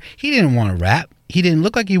performer. He didn't want to rap. He didn't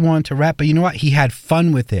look like he wanted to rap, but you know what? He had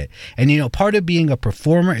fun with it. And, part of being a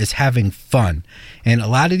performer is having fun. And a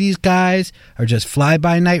lot of these guys are just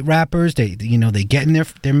fly-by-night rappers. They get in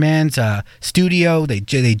their man's studio. They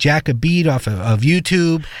jack a beat off of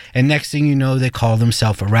YouTube. And next thing you know, they call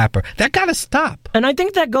themselves a rapper. That got to stop. And I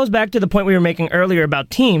think that goes back to the point we were making earlier about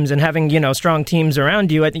teams and having, strong teams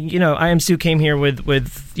around you. I think, IM Sue came here with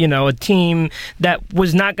a team that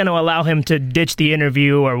was not going to allow him to ditch the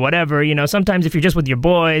interview or whatever. Sometimes if you're just with your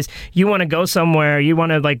boys, you want to go somewhere, you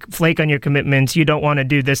want to flake on your commitments, you don't want to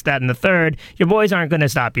do this, that, and the third, your boys aren't going to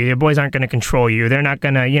stop you. Your boys aren't going to control you. They're not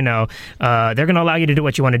going to, they're going to allow you to do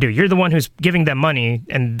what you want to do. You're the one who's giving them money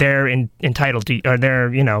and they're entitled to, or they're,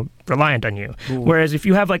 reliant on you. Ooh. Whereas if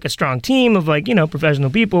you have a strong team of professional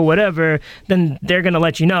people, whatever, then they're going to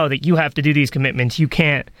let you know that you have to do these commitments. You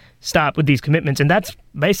can't stop with these commitments. And that's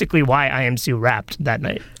basically why IM Sue rapped that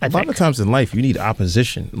night. A lot of times in life, you need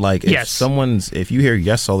opposition. If you hear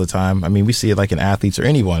yes all the time, I mean, we see it in athletes or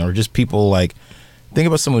anyone, or just people think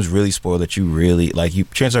about someone who's really spoiled that you really,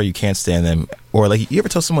 chances are you can't stand them. Or you ever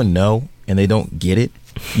tell someone no and they don't get it?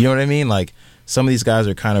 You know what I mean? Some of these guys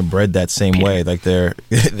are kind of bred that same way. They're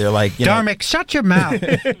Dharmic, shut your mouth.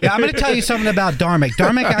 Yeah, I'm going to tell you something about Dharmic.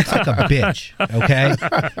 Dharmic acts like a bitch, okay?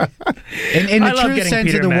 In the true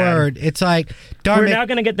sense Peter of the word, it's like Dharmic. We're now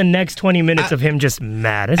going to get the next 20 minutes of him just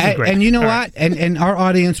mad. This is great. And you know what? And our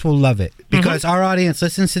audience will love it because our audience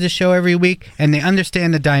listens to the show every week and they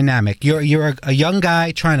understand the dynamic. You're a young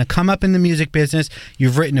guy trying to come up in the music business.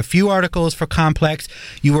 You've written a few articles for Complex.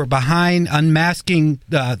 You were behind unmasking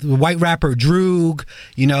the white rapper Droog.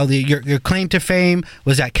 Your claim to fame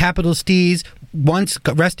was at Capital Steez. Once,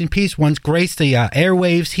 rest in peace, once graced the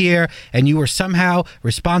airwaves here, and you were somehow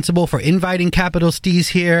responsible for inviting Capital Steez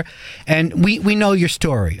here. And we know your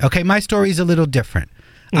story. Okay, my story is a little different.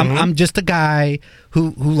 I'm just a guy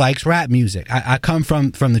who likes rap music. I come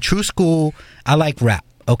from the true school. I like rap.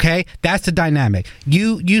 Okay, that's the dynamic.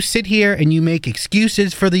 You sit here and you make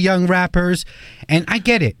excuses for the young rappers, and I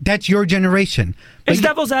get it. That's your generation. It's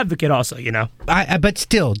devil's advocate, also. But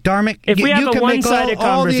still, Dharmic, if we have you a can make one-sided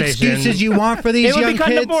all the conversation, excuses you want for these young kids. It would be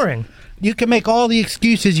kind of boring. You can make all the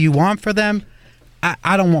excuses you want for them.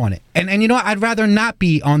 I don't want it. And you know what? I'd rather not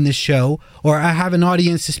be on this show, or I have an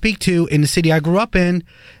audience to speak to in the city I grew up in,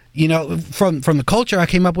 you know, from the culture I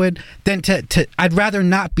came up with, then to I'd rather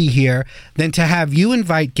not be here than to have you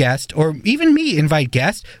invite guests or even me invite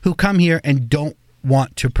guests who come here and don't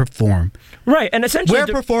want to perform. Right, and essentially we're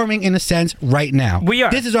performing in a sense right now. We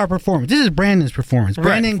are. This is our performance. This is Brandon's performance.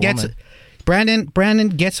 Brandon gets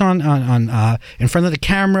on in front of the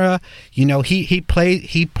camera. You know, he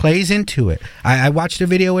plays into it. I watched a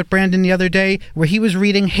video with Brandon the other day where he was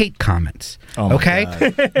reading hate comments. Oh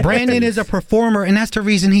okay, Brandon is a performer, and that's the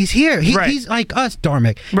reason he's here. He's like us,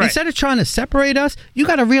 Dharmic. Right. Instead of trying to separate us, you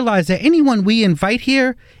got to realize that anyone we invite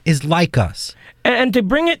here is like us. And to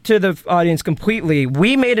bring it to the audience completely,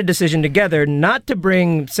 we made a decision together not to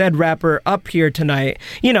bring said rapper up here tonight.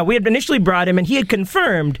 You know, we had initially brought him and he had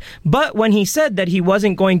confirmed, but when he said that he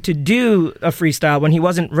wasn't going to do a freestyle, when he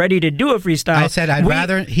wasn't ready to do a freestyle, I said I'd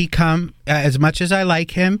rather he come, as much as I like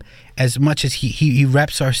him, as much as he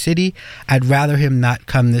reps our city, I'd rather him not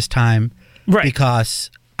come this time. Right. Because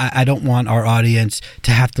I don't want our audience to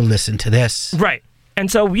have to listen to this. Right. And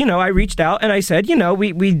so, you know, I reached out and I said, you know,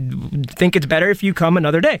 we think it's better if you come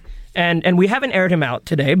another day. And we haven't aired him out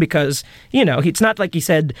today because, you know, it's not like he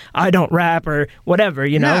said, I don't rap or whatever,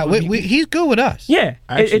 you know. No, he's good with us. Yeah.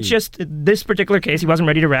 It's just this particular case, he wasn't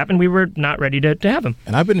ready to rap and we were not ready to have him.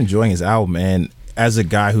 And I've been enjoying his album, and as a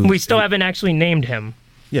guy who... We still haven't actually named him.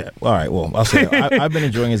 Yeah, all right, well, I'll say I've been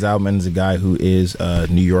enjoying his album, and as a guy who is a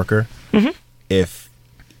New Yorker, if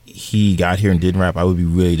he got here and didn't rap, I would be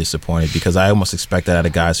really disappointed because I almost expect that out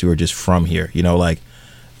of guys who are just from here. You know, like,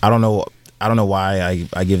 I don't know why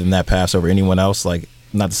I give them that pass over anyone else. Like,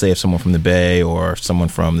 not to say if someone from the Bay or someone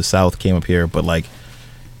from the South came up here, but like,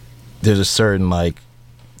 there's a certain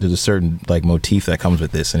motif that comes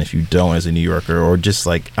with this, and if you don't as a New Yorker, or just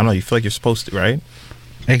like, I don't know, you feel like you're supposed to, right?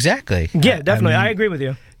 Exactly. Yeah, definitely. I agree with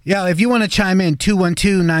you. Yeah, if you want to chime in,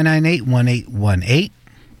 212-998-1818.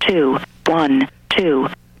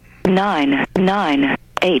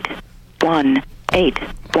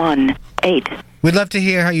 212-998-1818. We'd love to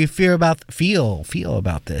hear how you feel about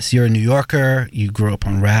this. You're a New Yorker. You grew up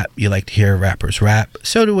on rap. You like to hear rappers rap.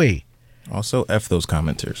 So do we. Also, F those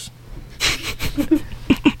commenters.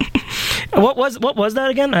 What was that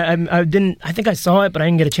again? I think I saw it, but I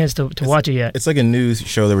didn't get a chance to watch it yet. It's like a news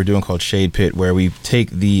show that we're doing called Shade Pit, where we take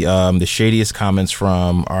the shadiest comments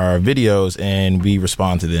from our videos and we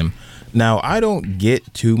respond to them. Now, I don't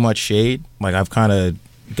get too much shade. Like, I've kind of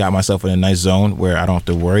got myself in a nice zone where I don't have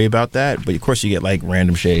to worry about that. But of course, you get like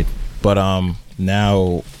random shade. But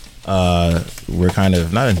now we're kind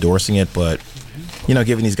of not endorsing it, but you know,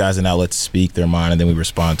 giving these guys an outlet to speak their mind, and then we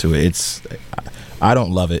respond to it. I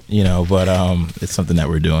don't love it, you know, but it's something that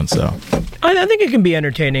we're doing. So I think it can be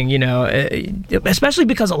entertaining, you know, especially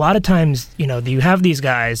because a lot of times, you know, you have these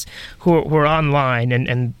guys who are online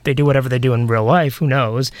and they do whatever they do in real life, who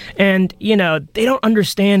knows, and, you know, they don't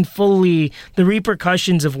understand fully the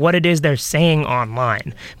repercussions of what it is they're saying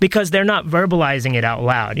online because they're not verbalizing it out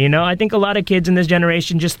loud, you know. I think a lot of kids in this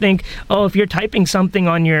generation just think, oh, if you're typing something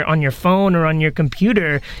on your phone or on your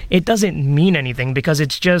computer, it doesn't mean anything because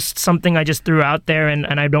it's just something I just threw out there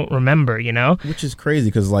and I don't remember, you know? Which is crazy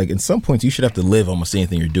because, like, in some points you should have to live almost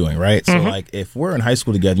anything you're doing, right? So, like, if we're in high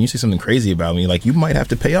school together and you say something crazy about me, like, you might have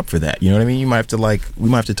to pay up for that. You know what I mean? You might have to, like, we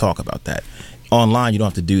might have to talk about that. Online, you don't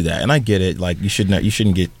have to do that. And I get it. Like, you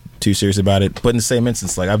shouldn't get too serious about it. But in the same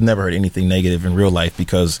instance, like, I've never heard anything negative in real life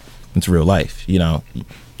because it's real life, you know?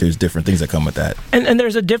 There's different things that come with that. And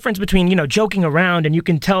there's a difference between, you know, joking around, and you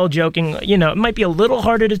can tell joking, you know, it might be a little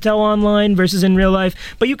harder to tell online versus in real life,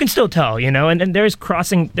 but you can still tell, you know, and there's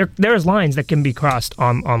there's lines that can be crossed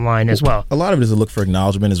online as well. A lot of it is a look for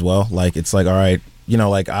acknowledgement as well. Like, it's like, all right, you know,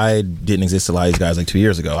 like, I didn't exist to a lot of these guys like 2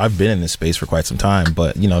 years ago. I've been in this space for quite some time,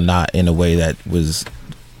 but, you know, not in a way that was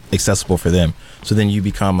accessible for them. So then you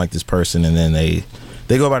become like this person, and then they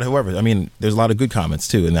go about it whoever. I mean, there's a lot of good comments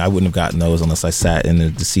too, and I wouldn't have gotten those unless I sat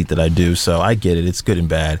in the seat that I do. So I get it. It's good and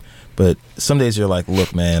bad. But some days you're like,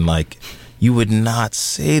 look, man, like, you would not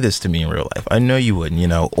say this to me in real life. I know you wouldn't, you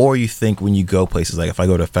know. Or you think when you go places, like if I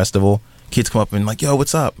go to a festival, kids come up and like, yo,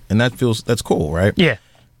 what's up? And that's cool, right? Yeah.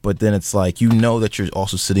 But then it's like, you know that you're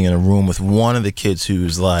also sitting in a room with one of the kids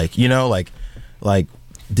who's like, you know, like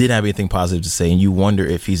didn't have anything positive to say, and you wonder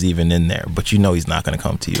if he's even in there, but you know he's not going to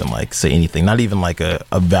come to you and like say anything, not even like a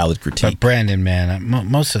valid critique. But Brandon, man,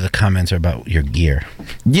 most of the comments are about your gear.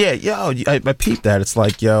 Yeah, yo, I peeped that. It's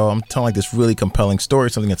like, yo, I'm telling like this really compelling story,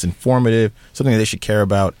 something that's informative, something that they should care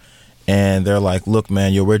about, and they're like, look,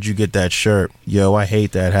 man, yo, where'd you get that shirt? Yo, I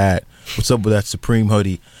hate that hat. What's up with that Supreme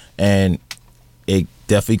hoodie? And it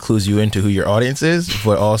definitely clues you into who your audience is,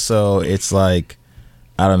 but also it's like,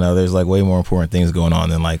 I don't know. There's like way more important things going on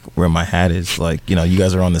than like where my hat is. Like, you know, you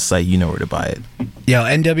guys are on the site, you know where to buy it. Yo,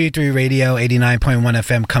 NW3 Radio 89.1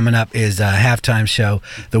 FM coming up is a halftime show.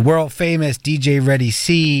 The world famous DJ Ready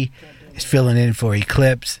C is filling in for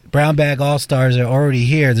Eclipse. Brown Bag All Stars are already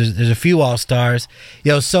here. There's a few All Stars.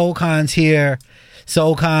 Yo, Soul Khan's here.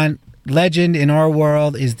 Soul Khan, legend in our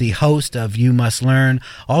world, is the host of You Must Learn,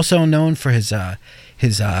 also known for his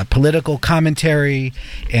political commentary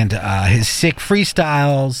and his sick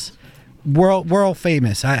freestyles. World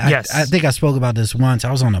famous. I think I spoke about this once.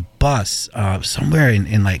 I was on a bus somewhere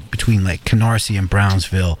in like between like Canarsie and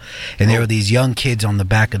Brownsville, and there were these young kids on the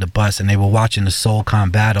back of the bus, and they were watching the Soul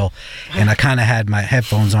Khan battle, and I kind of had my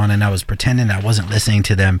headphones on, and I was pretending I wasn't listening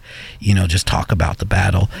to them, you know, just talk about the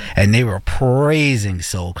battle, and they were praising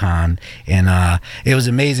Soul Khan, and it was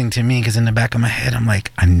amazing to me because in the back of my head I'm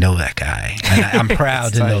like, I know that guy. I'm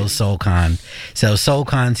proud to know Soul Khan. So Soul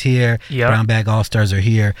Khan's here. Yep. Brown Bag All Stars are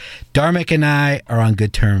here. Dharmic and I are on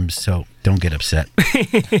good terms, so don't get upset.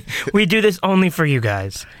 We do this only for you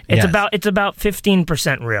guys. It's Yes. it's about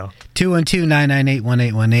 15% real.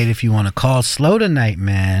 212-998-1818 if you want to call. Slow tonight,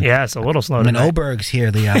 man. Yeah, it's a little slow When tonight. Oberg's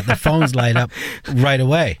here, the phones light up right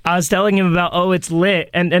away. I was telling him about, it's lit,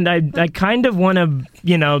 and I kind of want to,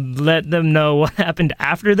 you know, let them know what happened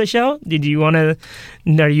after the show. Did you want to?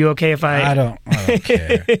 Are you okay if I don't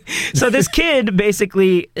care. So this kid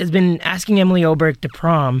basically has been asking Emily Oberg to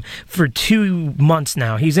prom for 2 months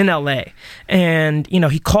now. He's in LA, and you know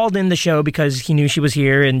he called in the show because he knew she was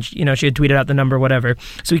here, and you know she had tweeted out the number, whatever.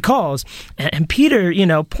 So he calls, and Peter, you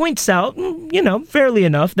know, points out, you know, fairly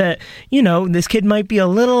enough that you know this kid might be a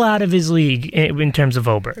little out of his league in terms of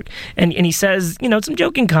Oberg, and he says, you know, some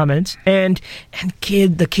joking comments, and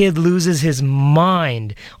the kid loses his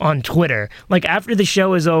mind on Twitter. Like after the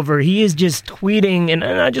show is over, he is just tweeting, and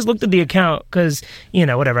I just looked at the account because, you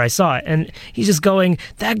know, whatever, I saw it, and he's just going,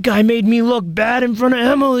 that guy made me look bad in front of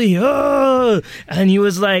Emily, and he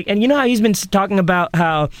was like, and you know how he's been talking about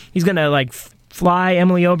how he's gonna like fly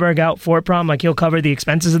Emily Oberg out for prom, like he'll cover the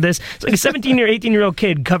expenses of this. It's like a 17 or 18-year-old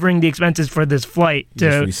kid covering the expenses for this flight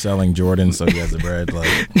to reselling Jordan, so he has the bread.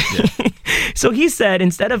 Like, yeah. So he said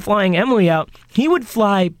instead of flying Emily out, he would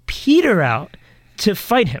fly Peter out to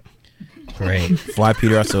fight him. Great. Fly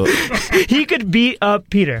Peter out so he could beat up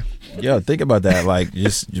Peter. Yo, think about that. Like,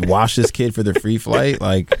 just wash this kid for the free flight.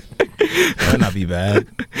 Like, that would not be bad.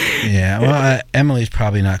 Yeah, well, Emily's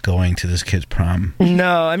probably not going to this kid's prom.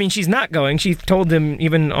 No, I mean, she's not going. She told him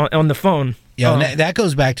even on the phone. Yeah, and that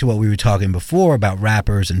goes back to what we were talking before about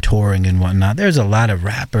rappers and touring and whatnot. There's a lot of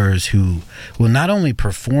rappers who will not only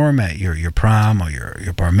perform at your prom or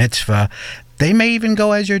your bar mitzvah, they may even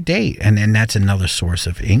go as your date, and that's another source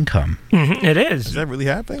of income. Mm-hmm, it is. Is that really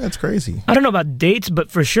happening? That's crazy. I don't know about dates,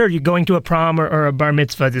 but for sure, you're going to a prom or a bar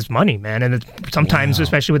mitzvah, there's money, man. And it's sometimes,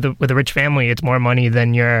 especially with a rich family, it's more money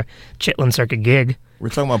than your Chitlin Circuit gig. We're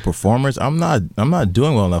talking about performers. I'm not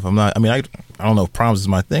doing well enough. I don't know if proms is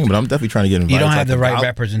my thing, but I'm definitely trying to get invited. You don't to, have like, the right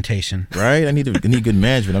representation. Right? I need good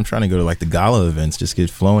management. I'm trying to go to like the gala events, just get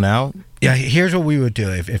flown out. Yeah, here's what we would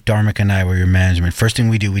do if Dharmic and I were your management. First thing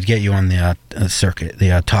we do, we'd get you on the circuit,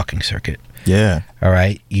 the talking circuit. Yeah. All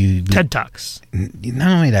right. TED Talks.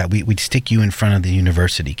 Not only that, we'd stick you in front of the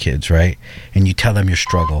university kids, right? And you tell them your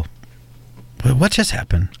struggle. What just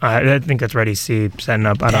happened? I think that's Ready C setting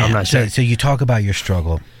up. I'm not sure. So you talk about your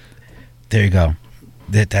struggle. There you go.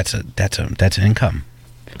 That's an income.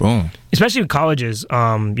 Boom. Especially with colleges,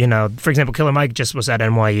 you know, for example, Killer Mike just was at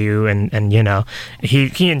NYU, and you know,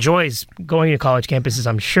 he enjoys going to college campuses,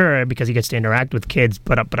 I'm sure, because he gets to interact with kids.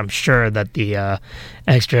 But I'm sure that the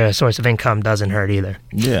extra source of income doesn't hurt either.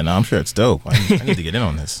 Yeah, no, I'm sure it's dope. I need to get in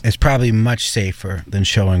on this. It's probably much safer than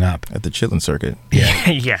showing up at the Chitlin Circuit. Yeah.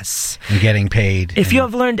 Yes. And getting paid. If you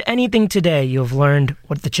have learned anything today, you have learned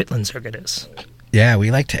what the Chitlin Circuit is. Yeah,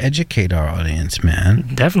 we like to educate our audience, man.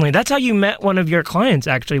 Definitely. That's how you met one of your clients.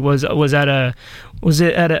 Actually, was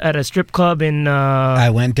it at a strip club in? I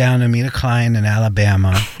went down to meet a client in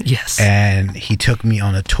Alabama. Yes. And he took me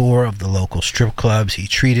on a tour of the local strip clubs. He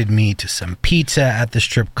treated me to some pizza at the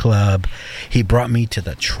strip club. He brought me to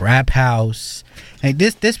the trap house. And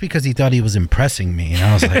this because he thought he was impressing me, and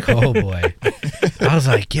I was like, oh boy. I was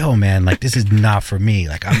like, yo, man, like this is not for me.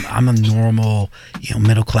 Like I'm a normal,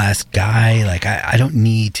 middle class guy. Like I don't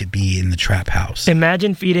need to be in the trap house.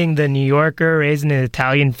 Imagine feeding the New Yorker raised in an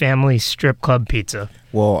Italian family strip club pizza.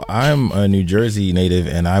 Well, I'm a New Jersey native,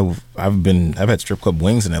 and I've had strip club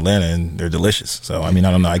wings in Atlanta, and they're delicious. So I mean,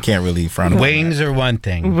 I don't know. I can't really frown. Wings are one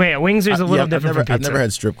thing. Wait, wings is a little different from pizza. I've never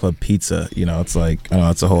had strip club pizza. You know, it's like I don't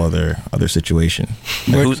know. It's a whole other situation.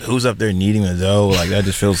 Like, who's up there kneading the dough? Like that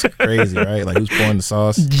just feels crazy, right? Like who's pouring the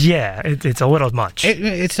sauce? Yeah, it's a little much.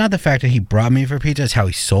 It's not the fact that he brought me for pizza; it's how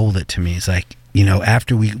he sold it to me. It's like, you know,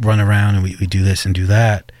 after we run around and we do this and do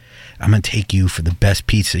that, I'm going to take you for the best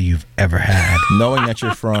pizza you've ever had. Knowing that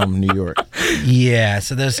you're from New York. Yeah,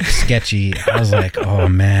 so that's sketchy. I was like, oh,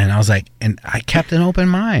 man. I was like, and I kept an open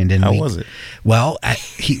mind. And how was it? Well,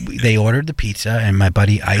 they ordered the pizza, and my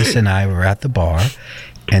buddy Ice and I were at the bar,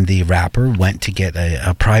 and the rapper went to get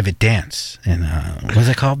a private dance. And what's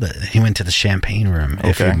it called? He went to the champagne room,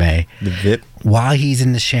 if you may. The VIP? While he's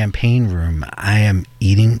in the champagne room, I'm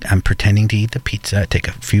pretending to eat the pizza, take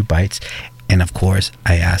a few bites, and of course,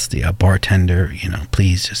 I asked the bartender, you know,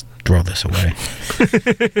 please just throw this away.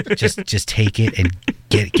 just take it and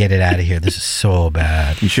get it out of here. This is so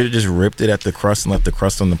bad. You should have just ripped it at the crust and left the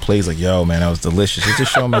crust on the plate. He's like, yo, man, that was delicious.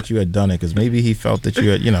 Just show him that you had done it, because maybe he felt that you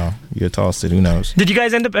had tossed it. Who knows? Did you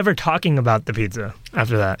guys end up ever talking about the pizza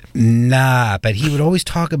after that? Nah, but he would always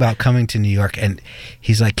talk about coming to New York, and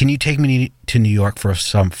he's like, can you take me to New York for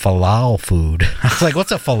some falafel food? I was like,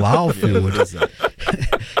 what's a falafel food?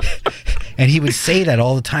 And he would say that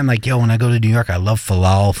all the time, like, yo, when I go to New York, I love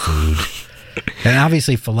falafel food. And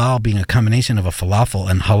obviously falafel being a combination of a falafel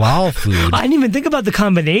and halal food. I didn't even think about the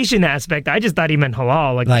combination aspect. I just thought he meant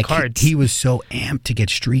halal, like the carts. He was so amped to get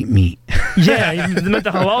street meat. Yeah, he meant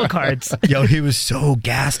the halal carts. Yo, he was so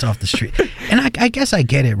gassed off the street. And I guess I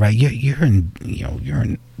get it, right? You're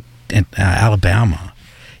in Alabama.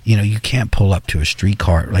 You know, you can't pull up to a street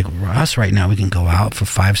cart like us right now. We can go out for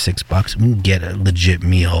 $5-6. We can get a legit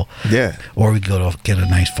meal. Yeah. Or we go to get a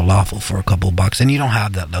nice falafel for a couple bucks. And you don't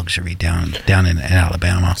have that luxury down in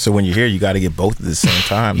Alabama. So when you're here, you got to get both at the same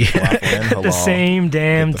time. Yeah. Falafel and halal. The same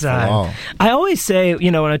damn time. Falafel. I always say, you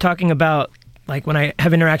know, when I'm talking about, like when I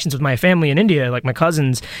have interactions with my family in India, like my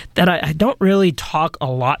cousins, that I don't really talk a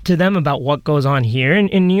lot to them about what goes on here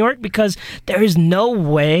in New York, because there is no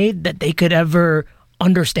way that they could ever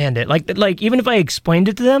understand it. Like even if I explained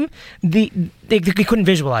it to them, they couldn't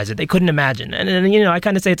visualize it. They couldn't imagine. And you know, I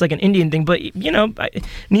kind of say it's like an Indian thing, but you know,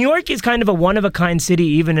 New York is kind of a one-of-a-kind city,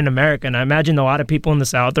 even in America. And I imagine a lot of people in the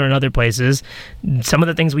South or in other places, some of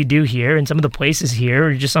the things we do here and some of the places here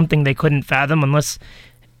are just something they couldn't fathom unless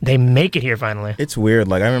they make it here finally. It's weird.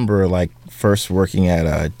 Like I remember like first working at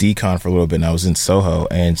Decon for a little bit, and I was in Soho,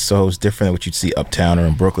 and Soho's different than what you'd see uptown or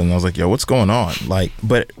in Brooklyn. And I was like, yo, what's going on? Like,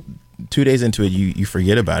 but 2 days into it, you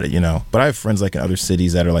forget about it, you know. But I have friends like in other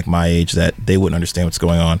cities that are like my age that they wouldn't understand what's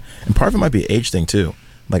going on, and part of it might be an age thing too.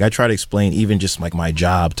 Like I try to explain even just like my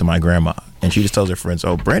job to my grandma, and she just tells her friends,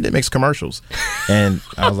 "Oh, Brandon makes commercials," and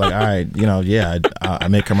I was like, "All right, you know, yeah, I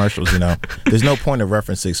make commercials." You know, there's no point of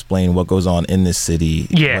reference to explain what goes on in this city,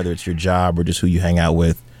 whether it's your job or just who you hang out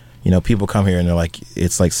with. You know, people come here and they're like,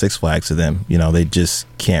 it's like Six Flags to them. You know, they just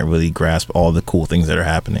can't really grasp all the cool things that are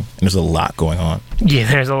happening. And there's a lot going on. Yeah,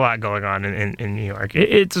 there's a lot going on in New York.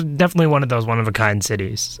 It's definitely one of those one-of-a-kind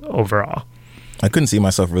cities overall. I couldn't see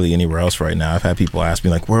myself really anywhere else right now. I've had people ask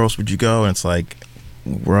me, like, where else would you go? And it's like,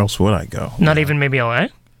 where else would I go? Not even maybe LA?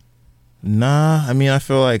 Nah, I mean, I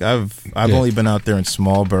feel like I've only been out there in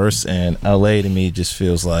small bursts, and LA to me just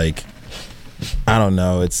feels like, I don't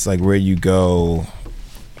know, it's like where you go,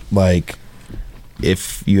 like,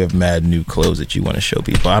 if you have mad new clothes that you want to show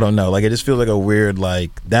people. I don't know. Like, it just feels like a weird,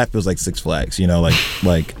 like, that feels like Six Flags, you know?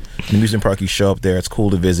 Like in the amusement park, you show up there, it's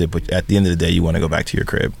cool to visit, but at the end of the day, you want to go back to your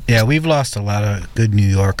crib. Yeah, we've lost a lot of good New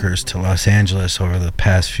Yorkers to Los Angeles over the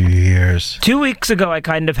past few years. 2 weeks ago, I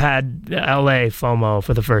kind of had LA FOMO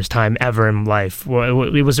for the first time ever in life.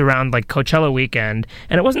 It was around, like, Coachella weekend,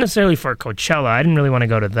 and it wasn't necessarily for Coachella. I didn't really want to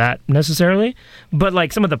go to that necessarily, but,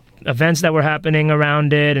 like, some of the events that were happening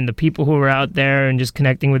around it and the people who were out there and just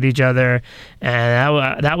connecting with each other,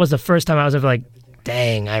 and that was the first time I was ever like,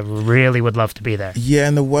 dang, I really would love to be there. Yeah,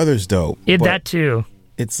 and the weather's dope. Yeah, that too.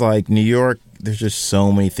 It's like New York, there's just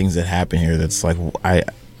so many things that happen here that's like, I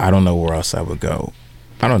don't know where else I would go.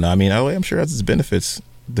 I don't know. I mean, LA, I'm sure has its benefits.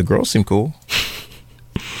 The girls seem cool.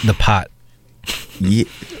 The pot.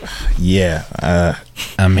 Yeah.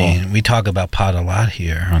 I mean, we talk about pot a lot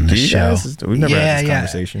here on this show. We've never had this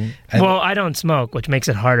conversation. Well, I don't smoke, which makes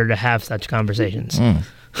it harder to have such conversations.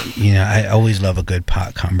 You know, I always love a good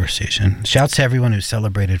pot conversation. Shouts to everyone who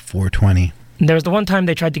celebrated 420. There was the one time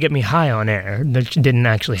they tried to get me high on air. That didn't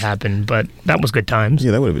actually happen, but that was good times.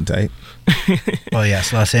 Yeah, that would have been tight. Well,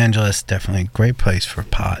 yes, Los Angeles, definitely a great place for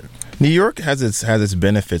pot. New York has its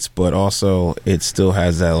benefits, but also it still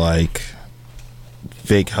has that, like,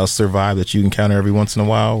 fake hustler vibe that you encounter every once in a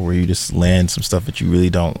while, where you just land some stuff that you really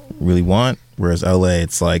don't really want. Whereas LA,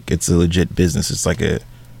 it's like it's a legit business. It's like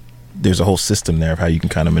there's a whole system there of how you can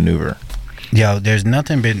kind of maneuver. Yo, there's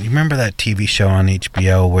nothing been. You remember that TV show on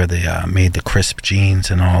HBO where they made the crisp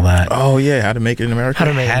jeans and all that? Oh yeah, How to Make It in America. How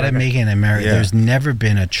to Make It in America. Yeah. There's never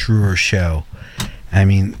been a truer show. I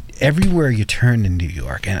mean, everywhere you turn in New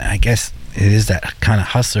York, and I guess it is that kind of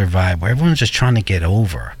hustler vibe where everyone's just trying to get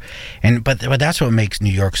over. But that's what makes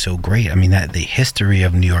New York so great. I mean, that the history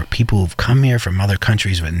of New York, people who've come here from other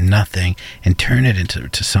countries with nothing and turn it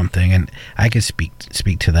into something. And I could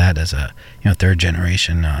speak to that as a third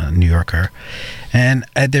generation New Yorker. And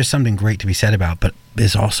there's something great to be said about, but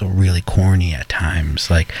it's also really corny at times.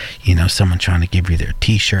 Like, someone trying to give you their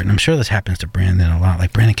T-shirt. And I'm sure this happens to Brandon a lot.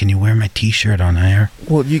 Like, Brandon, can you wear my T-shirt on air?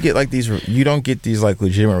 Well, you get like you don't get these like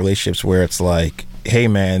legitimate relationships where it's like, hey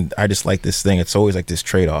man, I just like this thing. It's always like this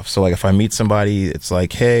trade-off. So like if I meet somebody, it's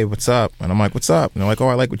like, hey, what's up? And I'm like, what's up? And they're like, oh,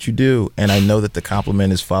 I like what you do. And I know that the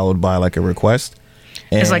compliment is followed by like a request.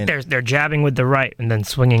 And it's like they're jabbing with the right and then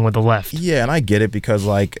swinging with the left. Yeah, and I get it because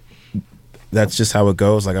like that's just how it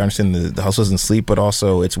goes. Like I understand the hustle doesn't sleep, but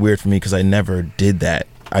also it's weird for me because I never did that.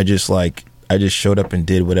 I just showed up and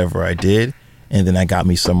did whatever I did, and then that got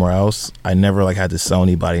me somewhere else. I never like had to sell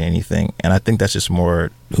anybody anything, and I think that's just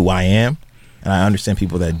more who I am. And I understand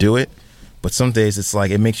people that do it, but some days it's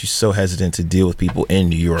like it makes you so hesitant to deal with people in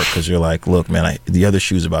New York because you're like, look, man, the other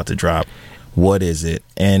shoe's about to drop. What is it?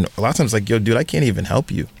 And a lot of times, like, yo, dude, I can't even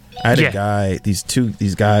help you. I had a guy,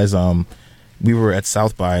 these guys, we were at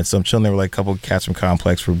South by, and so I'm chilling there with like a couple of cats from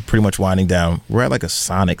Complex. We're pretty much winding down. We're at like a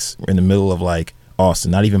Sonics in the middle of like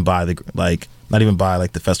Austin, not even by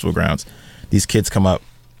the festival grounds. These kids come up.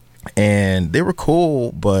 And they were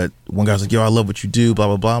cool, but one guy was like, yo, I love what you do, blah,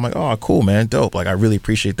 blah, blah. I'm like, oh, cool, man, dope. Like, I really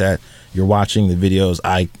appreciate that. You're watching the videos.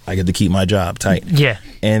 I get to keep my job tight. Yeah.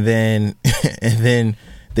 And then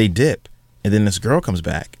they dip. And then this girl comes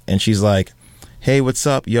back, and she's like, hey, what's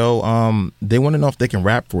up, yo? They want to know if they can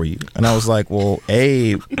rap for you. And I was like, well,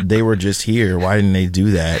 A, they were just here. Why didn't they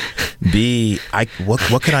do that? B,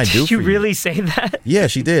 what can I do for you? Did you really say that? Yeah,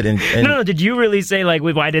 she did. And no, did you really say, like,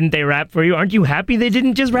 why didn't they rap for you? Aren't you happy they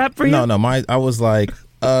didn't just rap for you? No, I was like,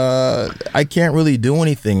 I can't really do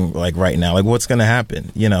anything, like, right now. Like, what's going to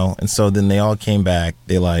happen, And so then they all came back.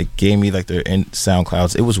 They, like, gave me, like, their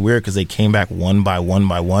SoundClouds. It was weird because they came back one by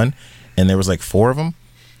one, and there was, like, 4 of them.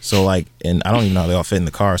 So, like, and I don't even know how they all fit in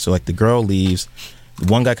the car. So, like, the girl leaves.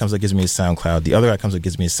 One guy comes up, gives me his SoundCloud. The other guy comes up,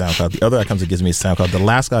 gives me his SoundCloud. The other guy comes up, gives me his SoundCloud. The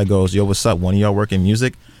last guy goes, yo, what's up? One of y'all work in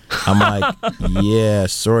music? I'm like, yeah,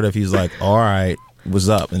 sort of. He's like, all right, what's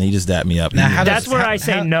up? And he just dapped me up. That's where I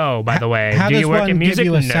say no, by the way. Do you work in music? Give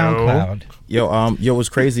you a no. SoundCloud? Yo, what's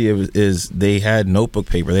crazy is they had notebook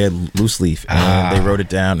paper. They had loose leaf, and they wrote it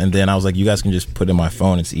down. And then I was like, you guys can just put it in my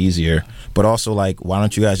phone. It's easier. But also, like, why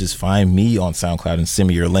don't you guys just find me on SoundCloud and send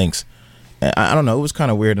me your links? I don't know. It was kind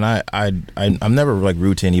of weird, and I'm never like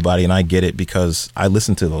rude to anybody, and I get it because I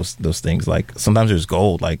listen to those things. Like sometimes there's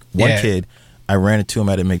gold. Like one kid, I ran into him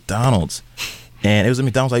at a McDonald's, and it was a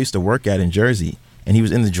McDonald's I used to work at in Jersey, and he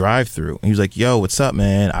was in the drive-thru, and he was like, "Yo, what's up,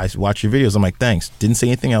 man? I watch your videos." I'm like, "Thanks." Didn't say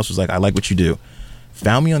anything else. Was like, "I like what you do."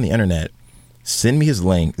 Found me on the internet. Send me his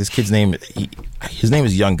link. This kid's name, his name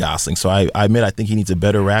is Young Gosling. So I admit I think he needs a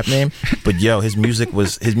better rap name. But yo, his music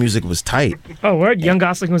was tight. Oh, word! Young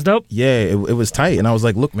Gosling was dope. Yeah, it was tight. And I was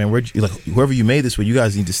like, look, man, whoever you made this with, you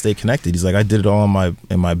guys need to stay connected. He's like, I did it all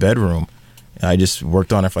in my bedroom. And I just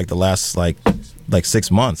worked on it for like the last like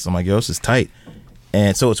 6 months. I'm like, yo, this is tight.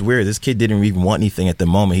 And so it's weird. This kid didn't even want anything at the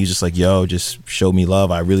moment. He was just like, yo, just show me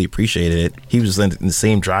love. I really appreciated it. He was in the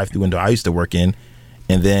same drive-thru window I used to work in.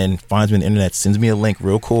 And then finds me on the internet, sends me a link,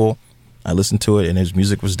 real cool. I listened to it, and his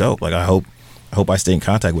music was dope. Like I hope I stay in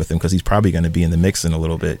contact with him because he's probably going to be in the mix in a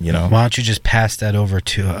little bit. Why don't you just pass that over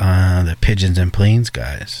to the Pigeons and Planes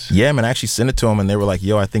guys? Yeah, man. I actually sent it to him, and they were like,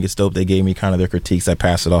 "Yo, I think it's dope." They gave me kind of their critiques. I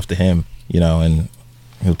passed it off to him, and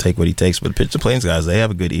he'll take what he takes. But the Pigeons and Planes guys, they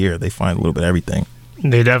have a good ear. They find a little bit of everything.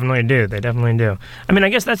 They definitely do. I mean, I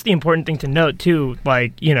guess that's the important thing to note too.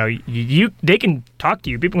 Like, they can talk to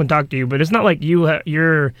you. People can talk to you, but it's not like you're out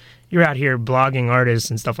here blogging artists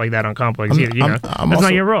and stuff like that on Complex. That's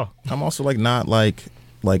not your role. I'm also like not like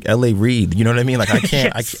L.A. Reid. You know what I mean? Like I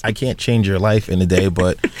can't I can't change your life in a day,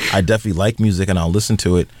 but I definitely like music and I'll listen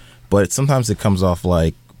to it. But sometimes it comes off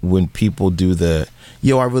like when people do the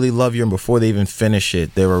yo, I really love you, and before they even finish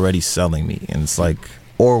it, they're already selling me, and it's like.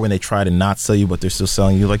 Or when they try to not sell you, but they're still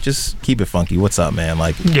selling you, like, just keep it funky. What's up, man?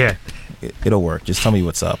 Like, yeah. it'll work. Just tell me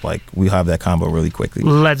what's up. Like, we have that combo really quickly.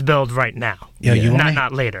 Let's build right now. Yo, you wanna,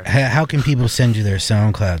 not later. How can people send you their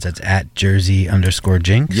SoundClouds? That's at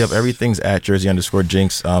Jersey_Jinx. Yep, everything's at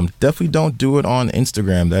Jersey_Jinx. Definitely don't do it on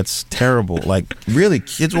Instagram. That's terrible. Like, really,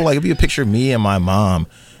 kids will like, it'll be a picture of me and my mom,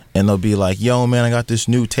 and they'll be like, "Yo, man, I got this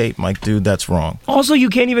new tape." I'm like, dude, that's wrong. Also, you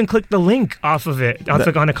can't even click the link off of it. I'll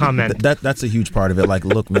click on a comment. That's a huge part of it. Like,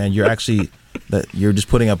 look, man, you're just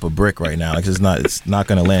putting up a brick right now. Like, it's not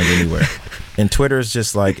going to land anywhere. And Twitter is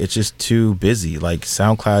just like, it's just too busy. Like,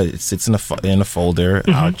 SoundCloud, it sits in a folder.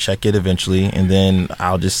 Mm-hmm. I'll check it eventually, and then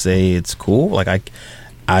I'll just say it's cool. Like,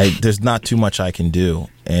 I there's not too much I can do,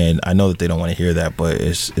 and I know that they don't want to hear that, but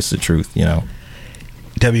it's the truth, you know.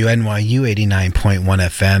 WNYU 89.1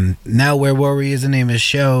 FM. Now Where Worry is the name of the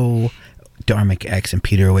show. Dharmic X and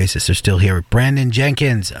Peter Oasis are still here with Brandon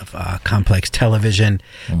Jenkins of Complex Television.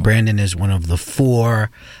 Brandon is one of the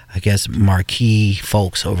 4, I guess, marquee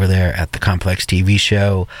folks over there at the Complex TV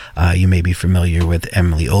show. You may be familiar with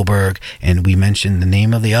Emily Oberg, and we mentioned the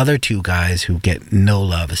name of the other 2 guys who get no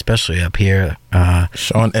love, especially up here.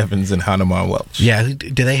 Sean Evans and Hanuman Welch. Yeah,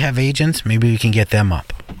 do they have agents? Maybe we can get them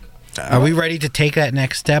up. Are we ready to take that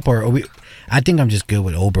next step, or are we? I think I'm just good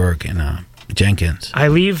with Oberg and Jenkins. I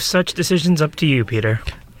leave such decisions up to you, Peter.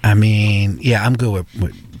 I mean, yeah, I'm good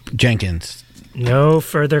with Jenkins. No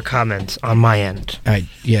further comments on my end. All right,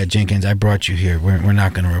 yeah, Jenkins, I brought you here. We're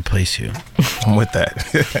not going to replace you. I'm with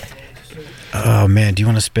that. Oh, man, do you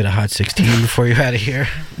want to spit a hot 16 before you're out of here?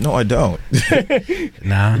 No, I don't.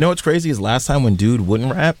 Nah? You know what's crazy is last time when Dude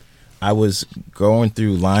wouldn't rap, I was going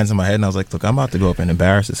through lines in my head, and I was like, look, I'm about to go up and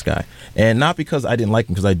embarrass this guy. And not because I didn't like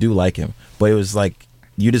him, because I do like him, but it was like,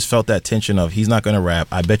 you just felt that tension of, he's not going to rap.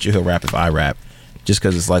 I bet you he'll rap if I rap. Just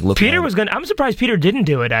because it's like, look. Peter was going to, I'm surprised Peter didn't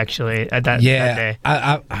do it, actually, at that day.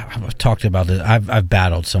 I've talked about it. I've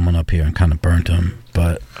battled someone up here and kind of burnt him,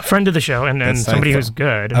 but. A friend of the show, and somebody who's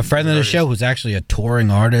good. A friend of the show who's actually a touring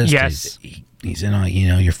artist. Yes. He's in,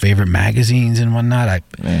 your favorite magazines and whatnot. I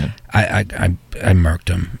murked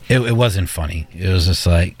him. It wasn't funny. It was just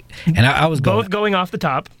like, and I was both going off the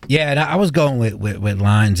top. Yeah, and I was going with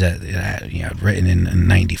lines that I'd written in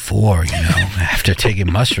 '94. After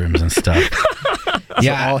taking mushrooms and stuff.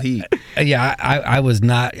 Yeah, all heat. Yeah, I was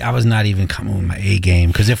not even coming with my A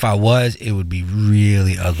game, because if I was, it would be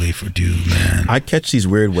really ugly for Dude, man. I catch these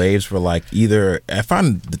weird waves for like either. I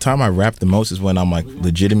find the time I rap the most is when I'm like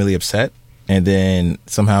legitimately upset. And then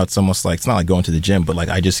somehow it's almost like, it's not like going to the gym, but like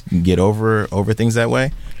I just get over things that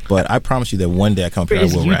way. But I promise you that one day I come up here, I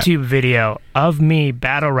will rap. YouTube video of me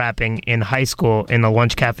battle rapping in high school in the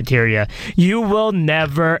lunch cafeteria. You will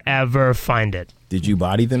never, ever find it. Did you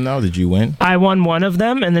body them, though? Did you win? I won one of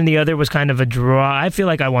them, and then the other was kind of a draw. I feel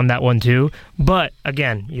like I won that one, too. But,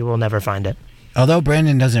 again, you will never find it. Although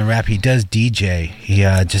Brandon doesn't rap, he does DJ. He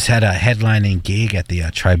just had a headlining gig at the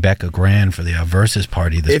Tribeca Grand for the Versus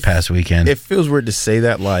party this past weekend. It feels weird to say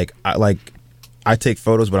that. I take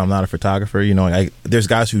photos, but I'm not a photographer. There's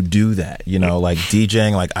guys who do that. Like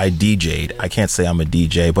DJing. Like I DJ'd. I can't say I'm a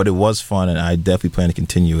DJ, but it was fun, and I definitely plan to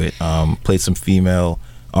continue it. Played some female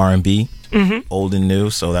R&B, old and new,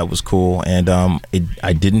 so that was cool. And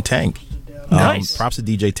I didn't tank. Nice. Props to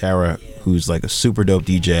DJ Tara, who's like a super dope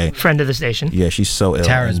DJ. Friend of the station. Yeah, she's so ill.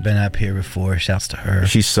 Tara's been up here before. Shouts to her.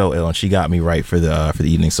 She's so ill, and she got me right for the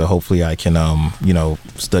evening. So hopefully I can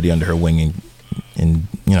study under her wing and.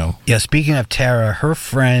 Yeah, speaking of Tara, her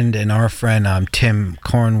friend and our friend Tim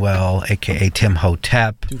Cornwell, aka Tim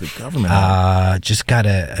Hotep, dude, the government just got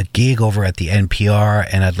a gig over at the NPR,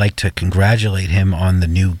 and I'd like to congratulate him on the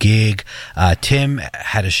new gig. Tim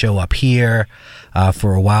had a show up here.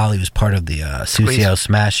 For a while, he was part of the Sucio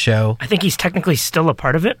Smash show. I think he's technically still a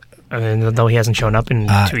part of it, though he hasn't shown up in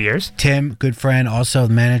 2 years. Tim, good friend, also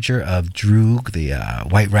the manager of Droog, the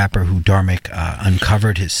white rapper who Dharmic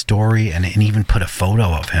uncovered his story and even put a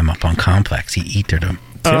photo of him up on Complex. He ethered him.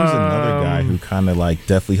 Tim's another guy who kind of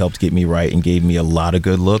definitely helped get me right and gave me a lot of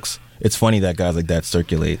good looks. It's funny that guys like that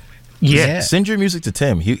circulate. Yeah. Send your music to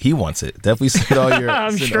Tim. He wants it. Definitely send all your.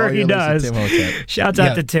 I'm sure he does. Shouts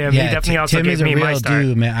out to Tim. Yeah, he definitely also Tim gave is a me real my start.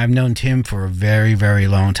 dude, man. I've known Tim for a very, very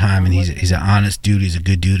long time, and he's an honest dude. He's a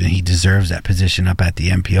good dude, and he deserves that position up at the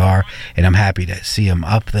NPR. And I'm happy to see him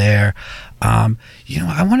up there. I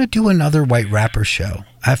want to do another white rapper show.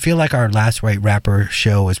 I feel like our last white rapper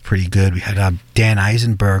show was pretty good. We had Dan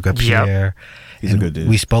Eisenberg up here. He's a good dude.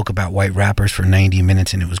 We spoke about white rappers for 90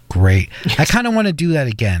 minutes, and it was great. I kind of want to do that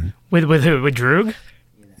again. With who? With Droog?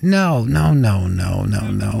 No.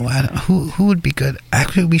 Who would be good?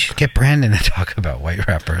 Actually, we should get Brandon to talk about white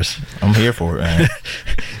rappers. I'm here for it, man.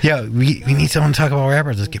 Yeah, we need someone to talk about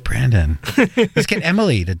rappers. Let's get Brandon. Let's get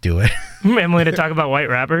Emily to do it. Emily to talk about white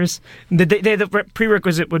rappers. The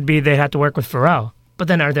prerequisite would be they had to work with Pharrell. But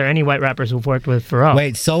then are there any white rappers who've worked with Pharrell?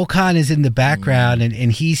 Wait, Soul Khan is in the background,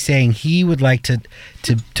 and he's saying he would like to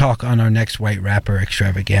talk on our next white rapper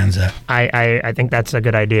extravaganza. I think that's a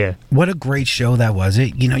good idea. What a great show that was.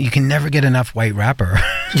 You can never get enough white rapper.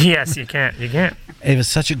 Yes, you can't. It was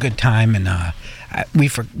such a good time, and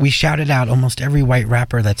we shouted out almost every white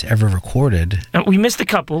rapper that's ever recorded. We missed a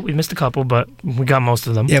couple, but we got most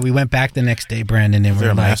of them. Yeah, we went back the next day, Brandon, and is we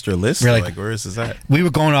there were a master list? We're Like, where is that? We were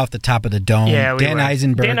going off the top of the dome. Yeah, Dan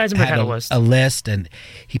Eisenberg had a list, and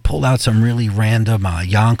he pulled out some really random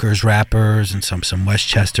Yonkers rappers and some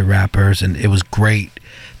Westchester rappers, and it was great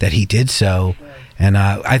that he did so. And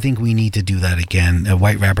I think we need to do that again,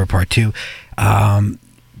 White Rapper Part 2.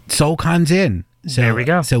 Soul Khan's in. So, there we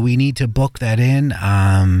go. So we need to book that in.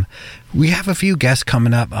 We have a few guests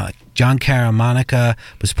coming up. John Caramonica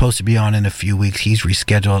was supposed to be on in a few weeks. He's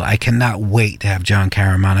rescheduled. I cannot wait to have John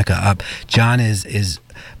Caramonica up. John is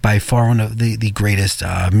by far one of the greatest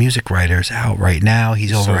music writers out right now.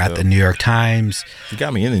 He's over at the New York Times. He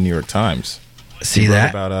got me in the New York Times. See he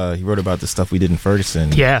that? He wrote about the stuff we did in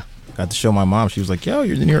Ferguson. Yeah. Got to show my mom. She was like, yo,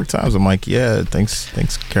 you're in the New York Times. I'm like, yeah, thanks,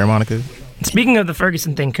 Caramonica. Speaking of the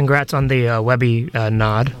Ferguson thing, congrats on the Webby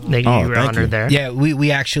nod that you were honored there. Yeah,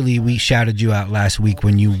 we shouted you out last week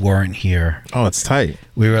when you weren't here. Oh, it's tight.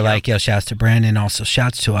 We were like, shouts to Brandon. Also,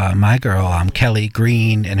 shouts to my girl, Kelly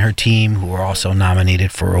Green and her team, who were also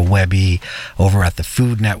nominated for a Webby over at the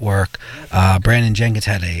Food Network. Brandon Jenkins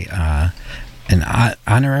had an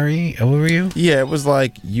honorary overview. Yeah, it was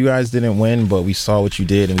like you guys didn't win, but we saw what you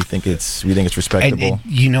did, and we think it's respectable. And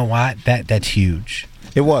you know what? That's huge.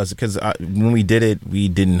 It was, because when we did it, we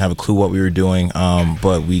didn't have a clue what we were doing,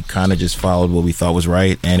 but we kind of just followed what we thought was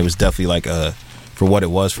right, and it was definitely like for what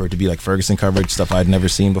it was, for it to be like Ferguson coverage, stuff I'd never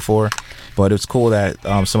seen before. But it's cool that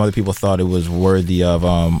some other people thought it was worthy of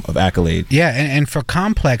accolade. Yeah, and for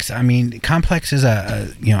Complex, I mean, Complex is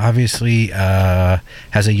obviously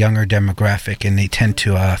has a younger demographic, and they tend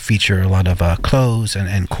to feature a lot of clothes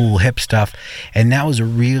and cool hip stuff, and that was a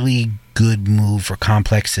really good move for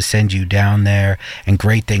Complex to send you down there, and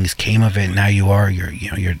great things came of it. Now you're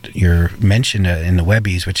mentioned in the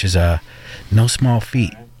Webbies, which is no small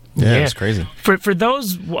feat. Yeah, it's crazy. For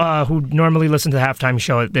those who normally listen to the halftime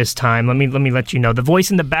show at this time, let me let you know. The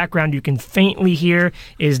voice in the background you can faintly hear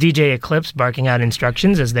is DJ Eclipse barking out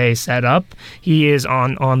instructions as they set up. He is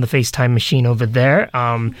on the FaceTime machine over there.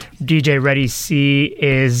 DJ Ready C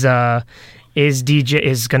is going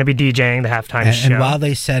to be DJing the halftime show. And while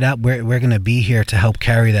they set up, we're going to be here to help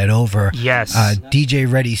carry that over. Yes.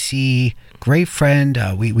 DJ Ready C, great friend.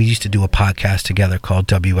 We used to do a podcast together called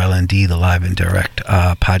WLND, the Live and Direct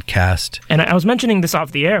podcast. And I was mentioning this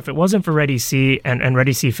off the air. If it wasn't for Ready C and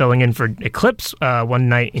Ready C filling in for Eclipse one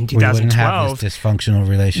night in 2012, we wouldn't have this dysfunctional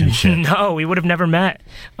relationship. No, we would have never met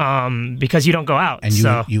because you don't go out. And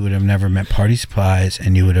you would have never met Party Supplies,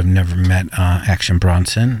 and you would have never met Action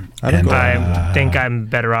Bronson. I think I'm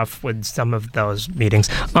better off with some of those meetings.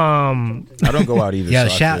 I don't go out either.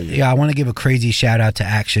 I want to give a crazy shout out to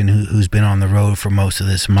Action, who's been on the road for most of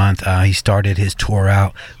this month. He started his tour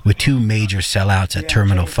out with 2 major sellouts at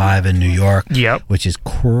Terminal 5 in New York, which is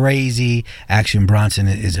crazy. Action Bronson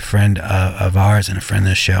is a friend of ours and a friend of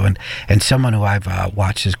the show, and someone who I've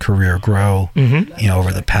watched his career grow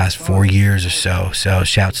over the past 4 years or so. So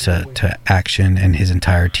shouts to Action and his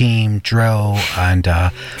entire team, Dro, and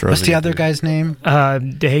what's the other guy's name?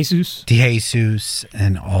 DeJesus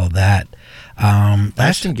and all that.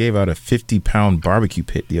 Ashton gave out a 50-pound barbecue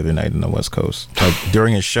pit the other night in the West Coast, like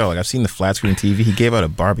during his show. Like, I've seen the flat screen TV. He gave out a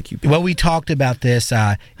barbecue pit. Well, we talked about this.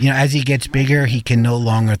 As he gets bigger, he can no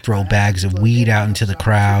longer throw bags of weed out into the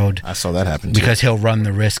crowd. I saw that happen too. Because he'll run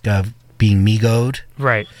the risk of being Migo'd.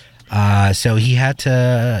 Right. So he had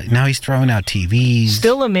to. Now he's throwing out TVs.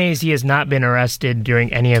 Still amazed he has not been arrested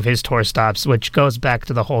during any of his tour stops, which goes back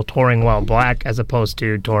to the whole touring while black as opposed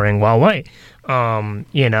to touring while white.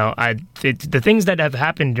 The things that have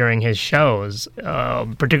happened during his shows,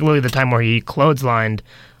 particularly the time where he clotheslined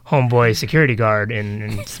homeboy security guard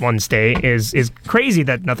in one state, is crazy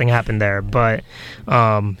that nothing happened there. But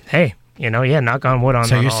hey. Knock on wood on.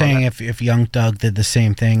 So you're saying if Young Thug did the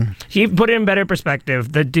same thing? He put it in better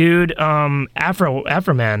perspective. The dude,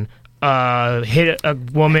 Afro Man, hit a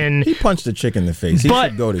woman. He punched a chick in the face. He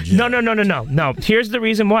should go to jail. No. Here's the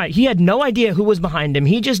reason why. He had no idea who was behind him.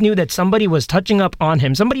 He just knew that somebody was touching up on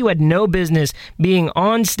him. Somebody who had no business being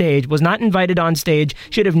on stage, was not invited on stage,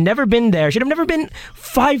 should have never been there, should have never been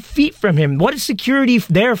 5 feet from him. What is security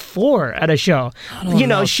there for at a show?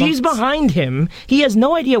 She's behind him. He has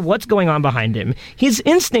no idea what's going on behind him. His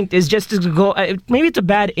instinct is just to go. Maybe it's a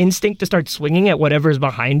bad instinct to start swinging at whatever's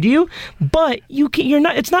behind you, but you're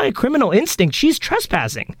not. It's not a criminal instinct. She's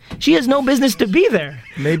trespassing. She has no business to be there.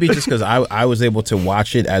 Maybe just because I was able to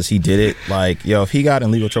watch it as he did it. Like, if he got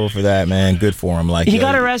in legal trouble for that, man, good for him. Like, he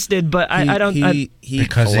got arrested, but I don't.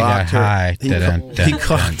 Because he got high. He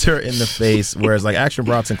clocked her in the face. Whereas, like, Action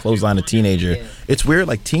Bronson clotheslined a teenager. It's weird.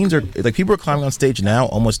 Like, teens are like, people are climbing on stage now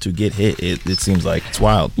almost to get hit. It seems like it's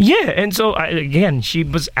wild. Yeah, and so again, she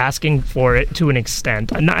was asking for it to an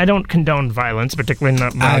extent. I don't condone violence, particularly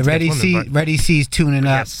not violence. Ready C's tuning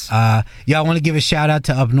up. Yes. Y'all want to give a shout out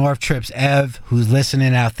to Up North Trips Ev, who's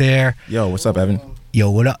listening out there. Yo, what's up, Evan? Yo,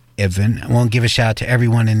 what up, Evan? I want to give a shout out to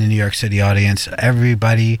everyone in the New York City audience,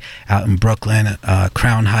 everybody out in Brooklyn,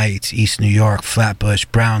 Crown Heights, East New York, Flatbush,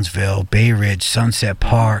 Brownsville, Bay Ridge, Sunset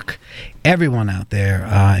Park, everyone out there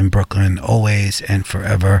in Brooklyn, always and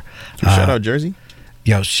forever. Shout out Jersey?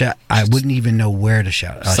 Yo, I wouldn't even know where to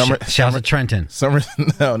shout. Shouts to Trenton.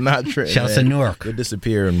 No, not Trenton. Shouts to Newark. They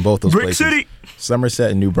disappear in both those places. City. Somerset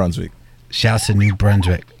and New Brunswick. Shouts to New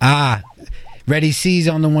Brunswick. Ready C's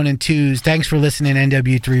on the 1 and 2s. Thanks for listening,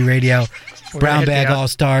 NW3 Radio. Brown Bag All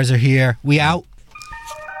Stars are here. We out.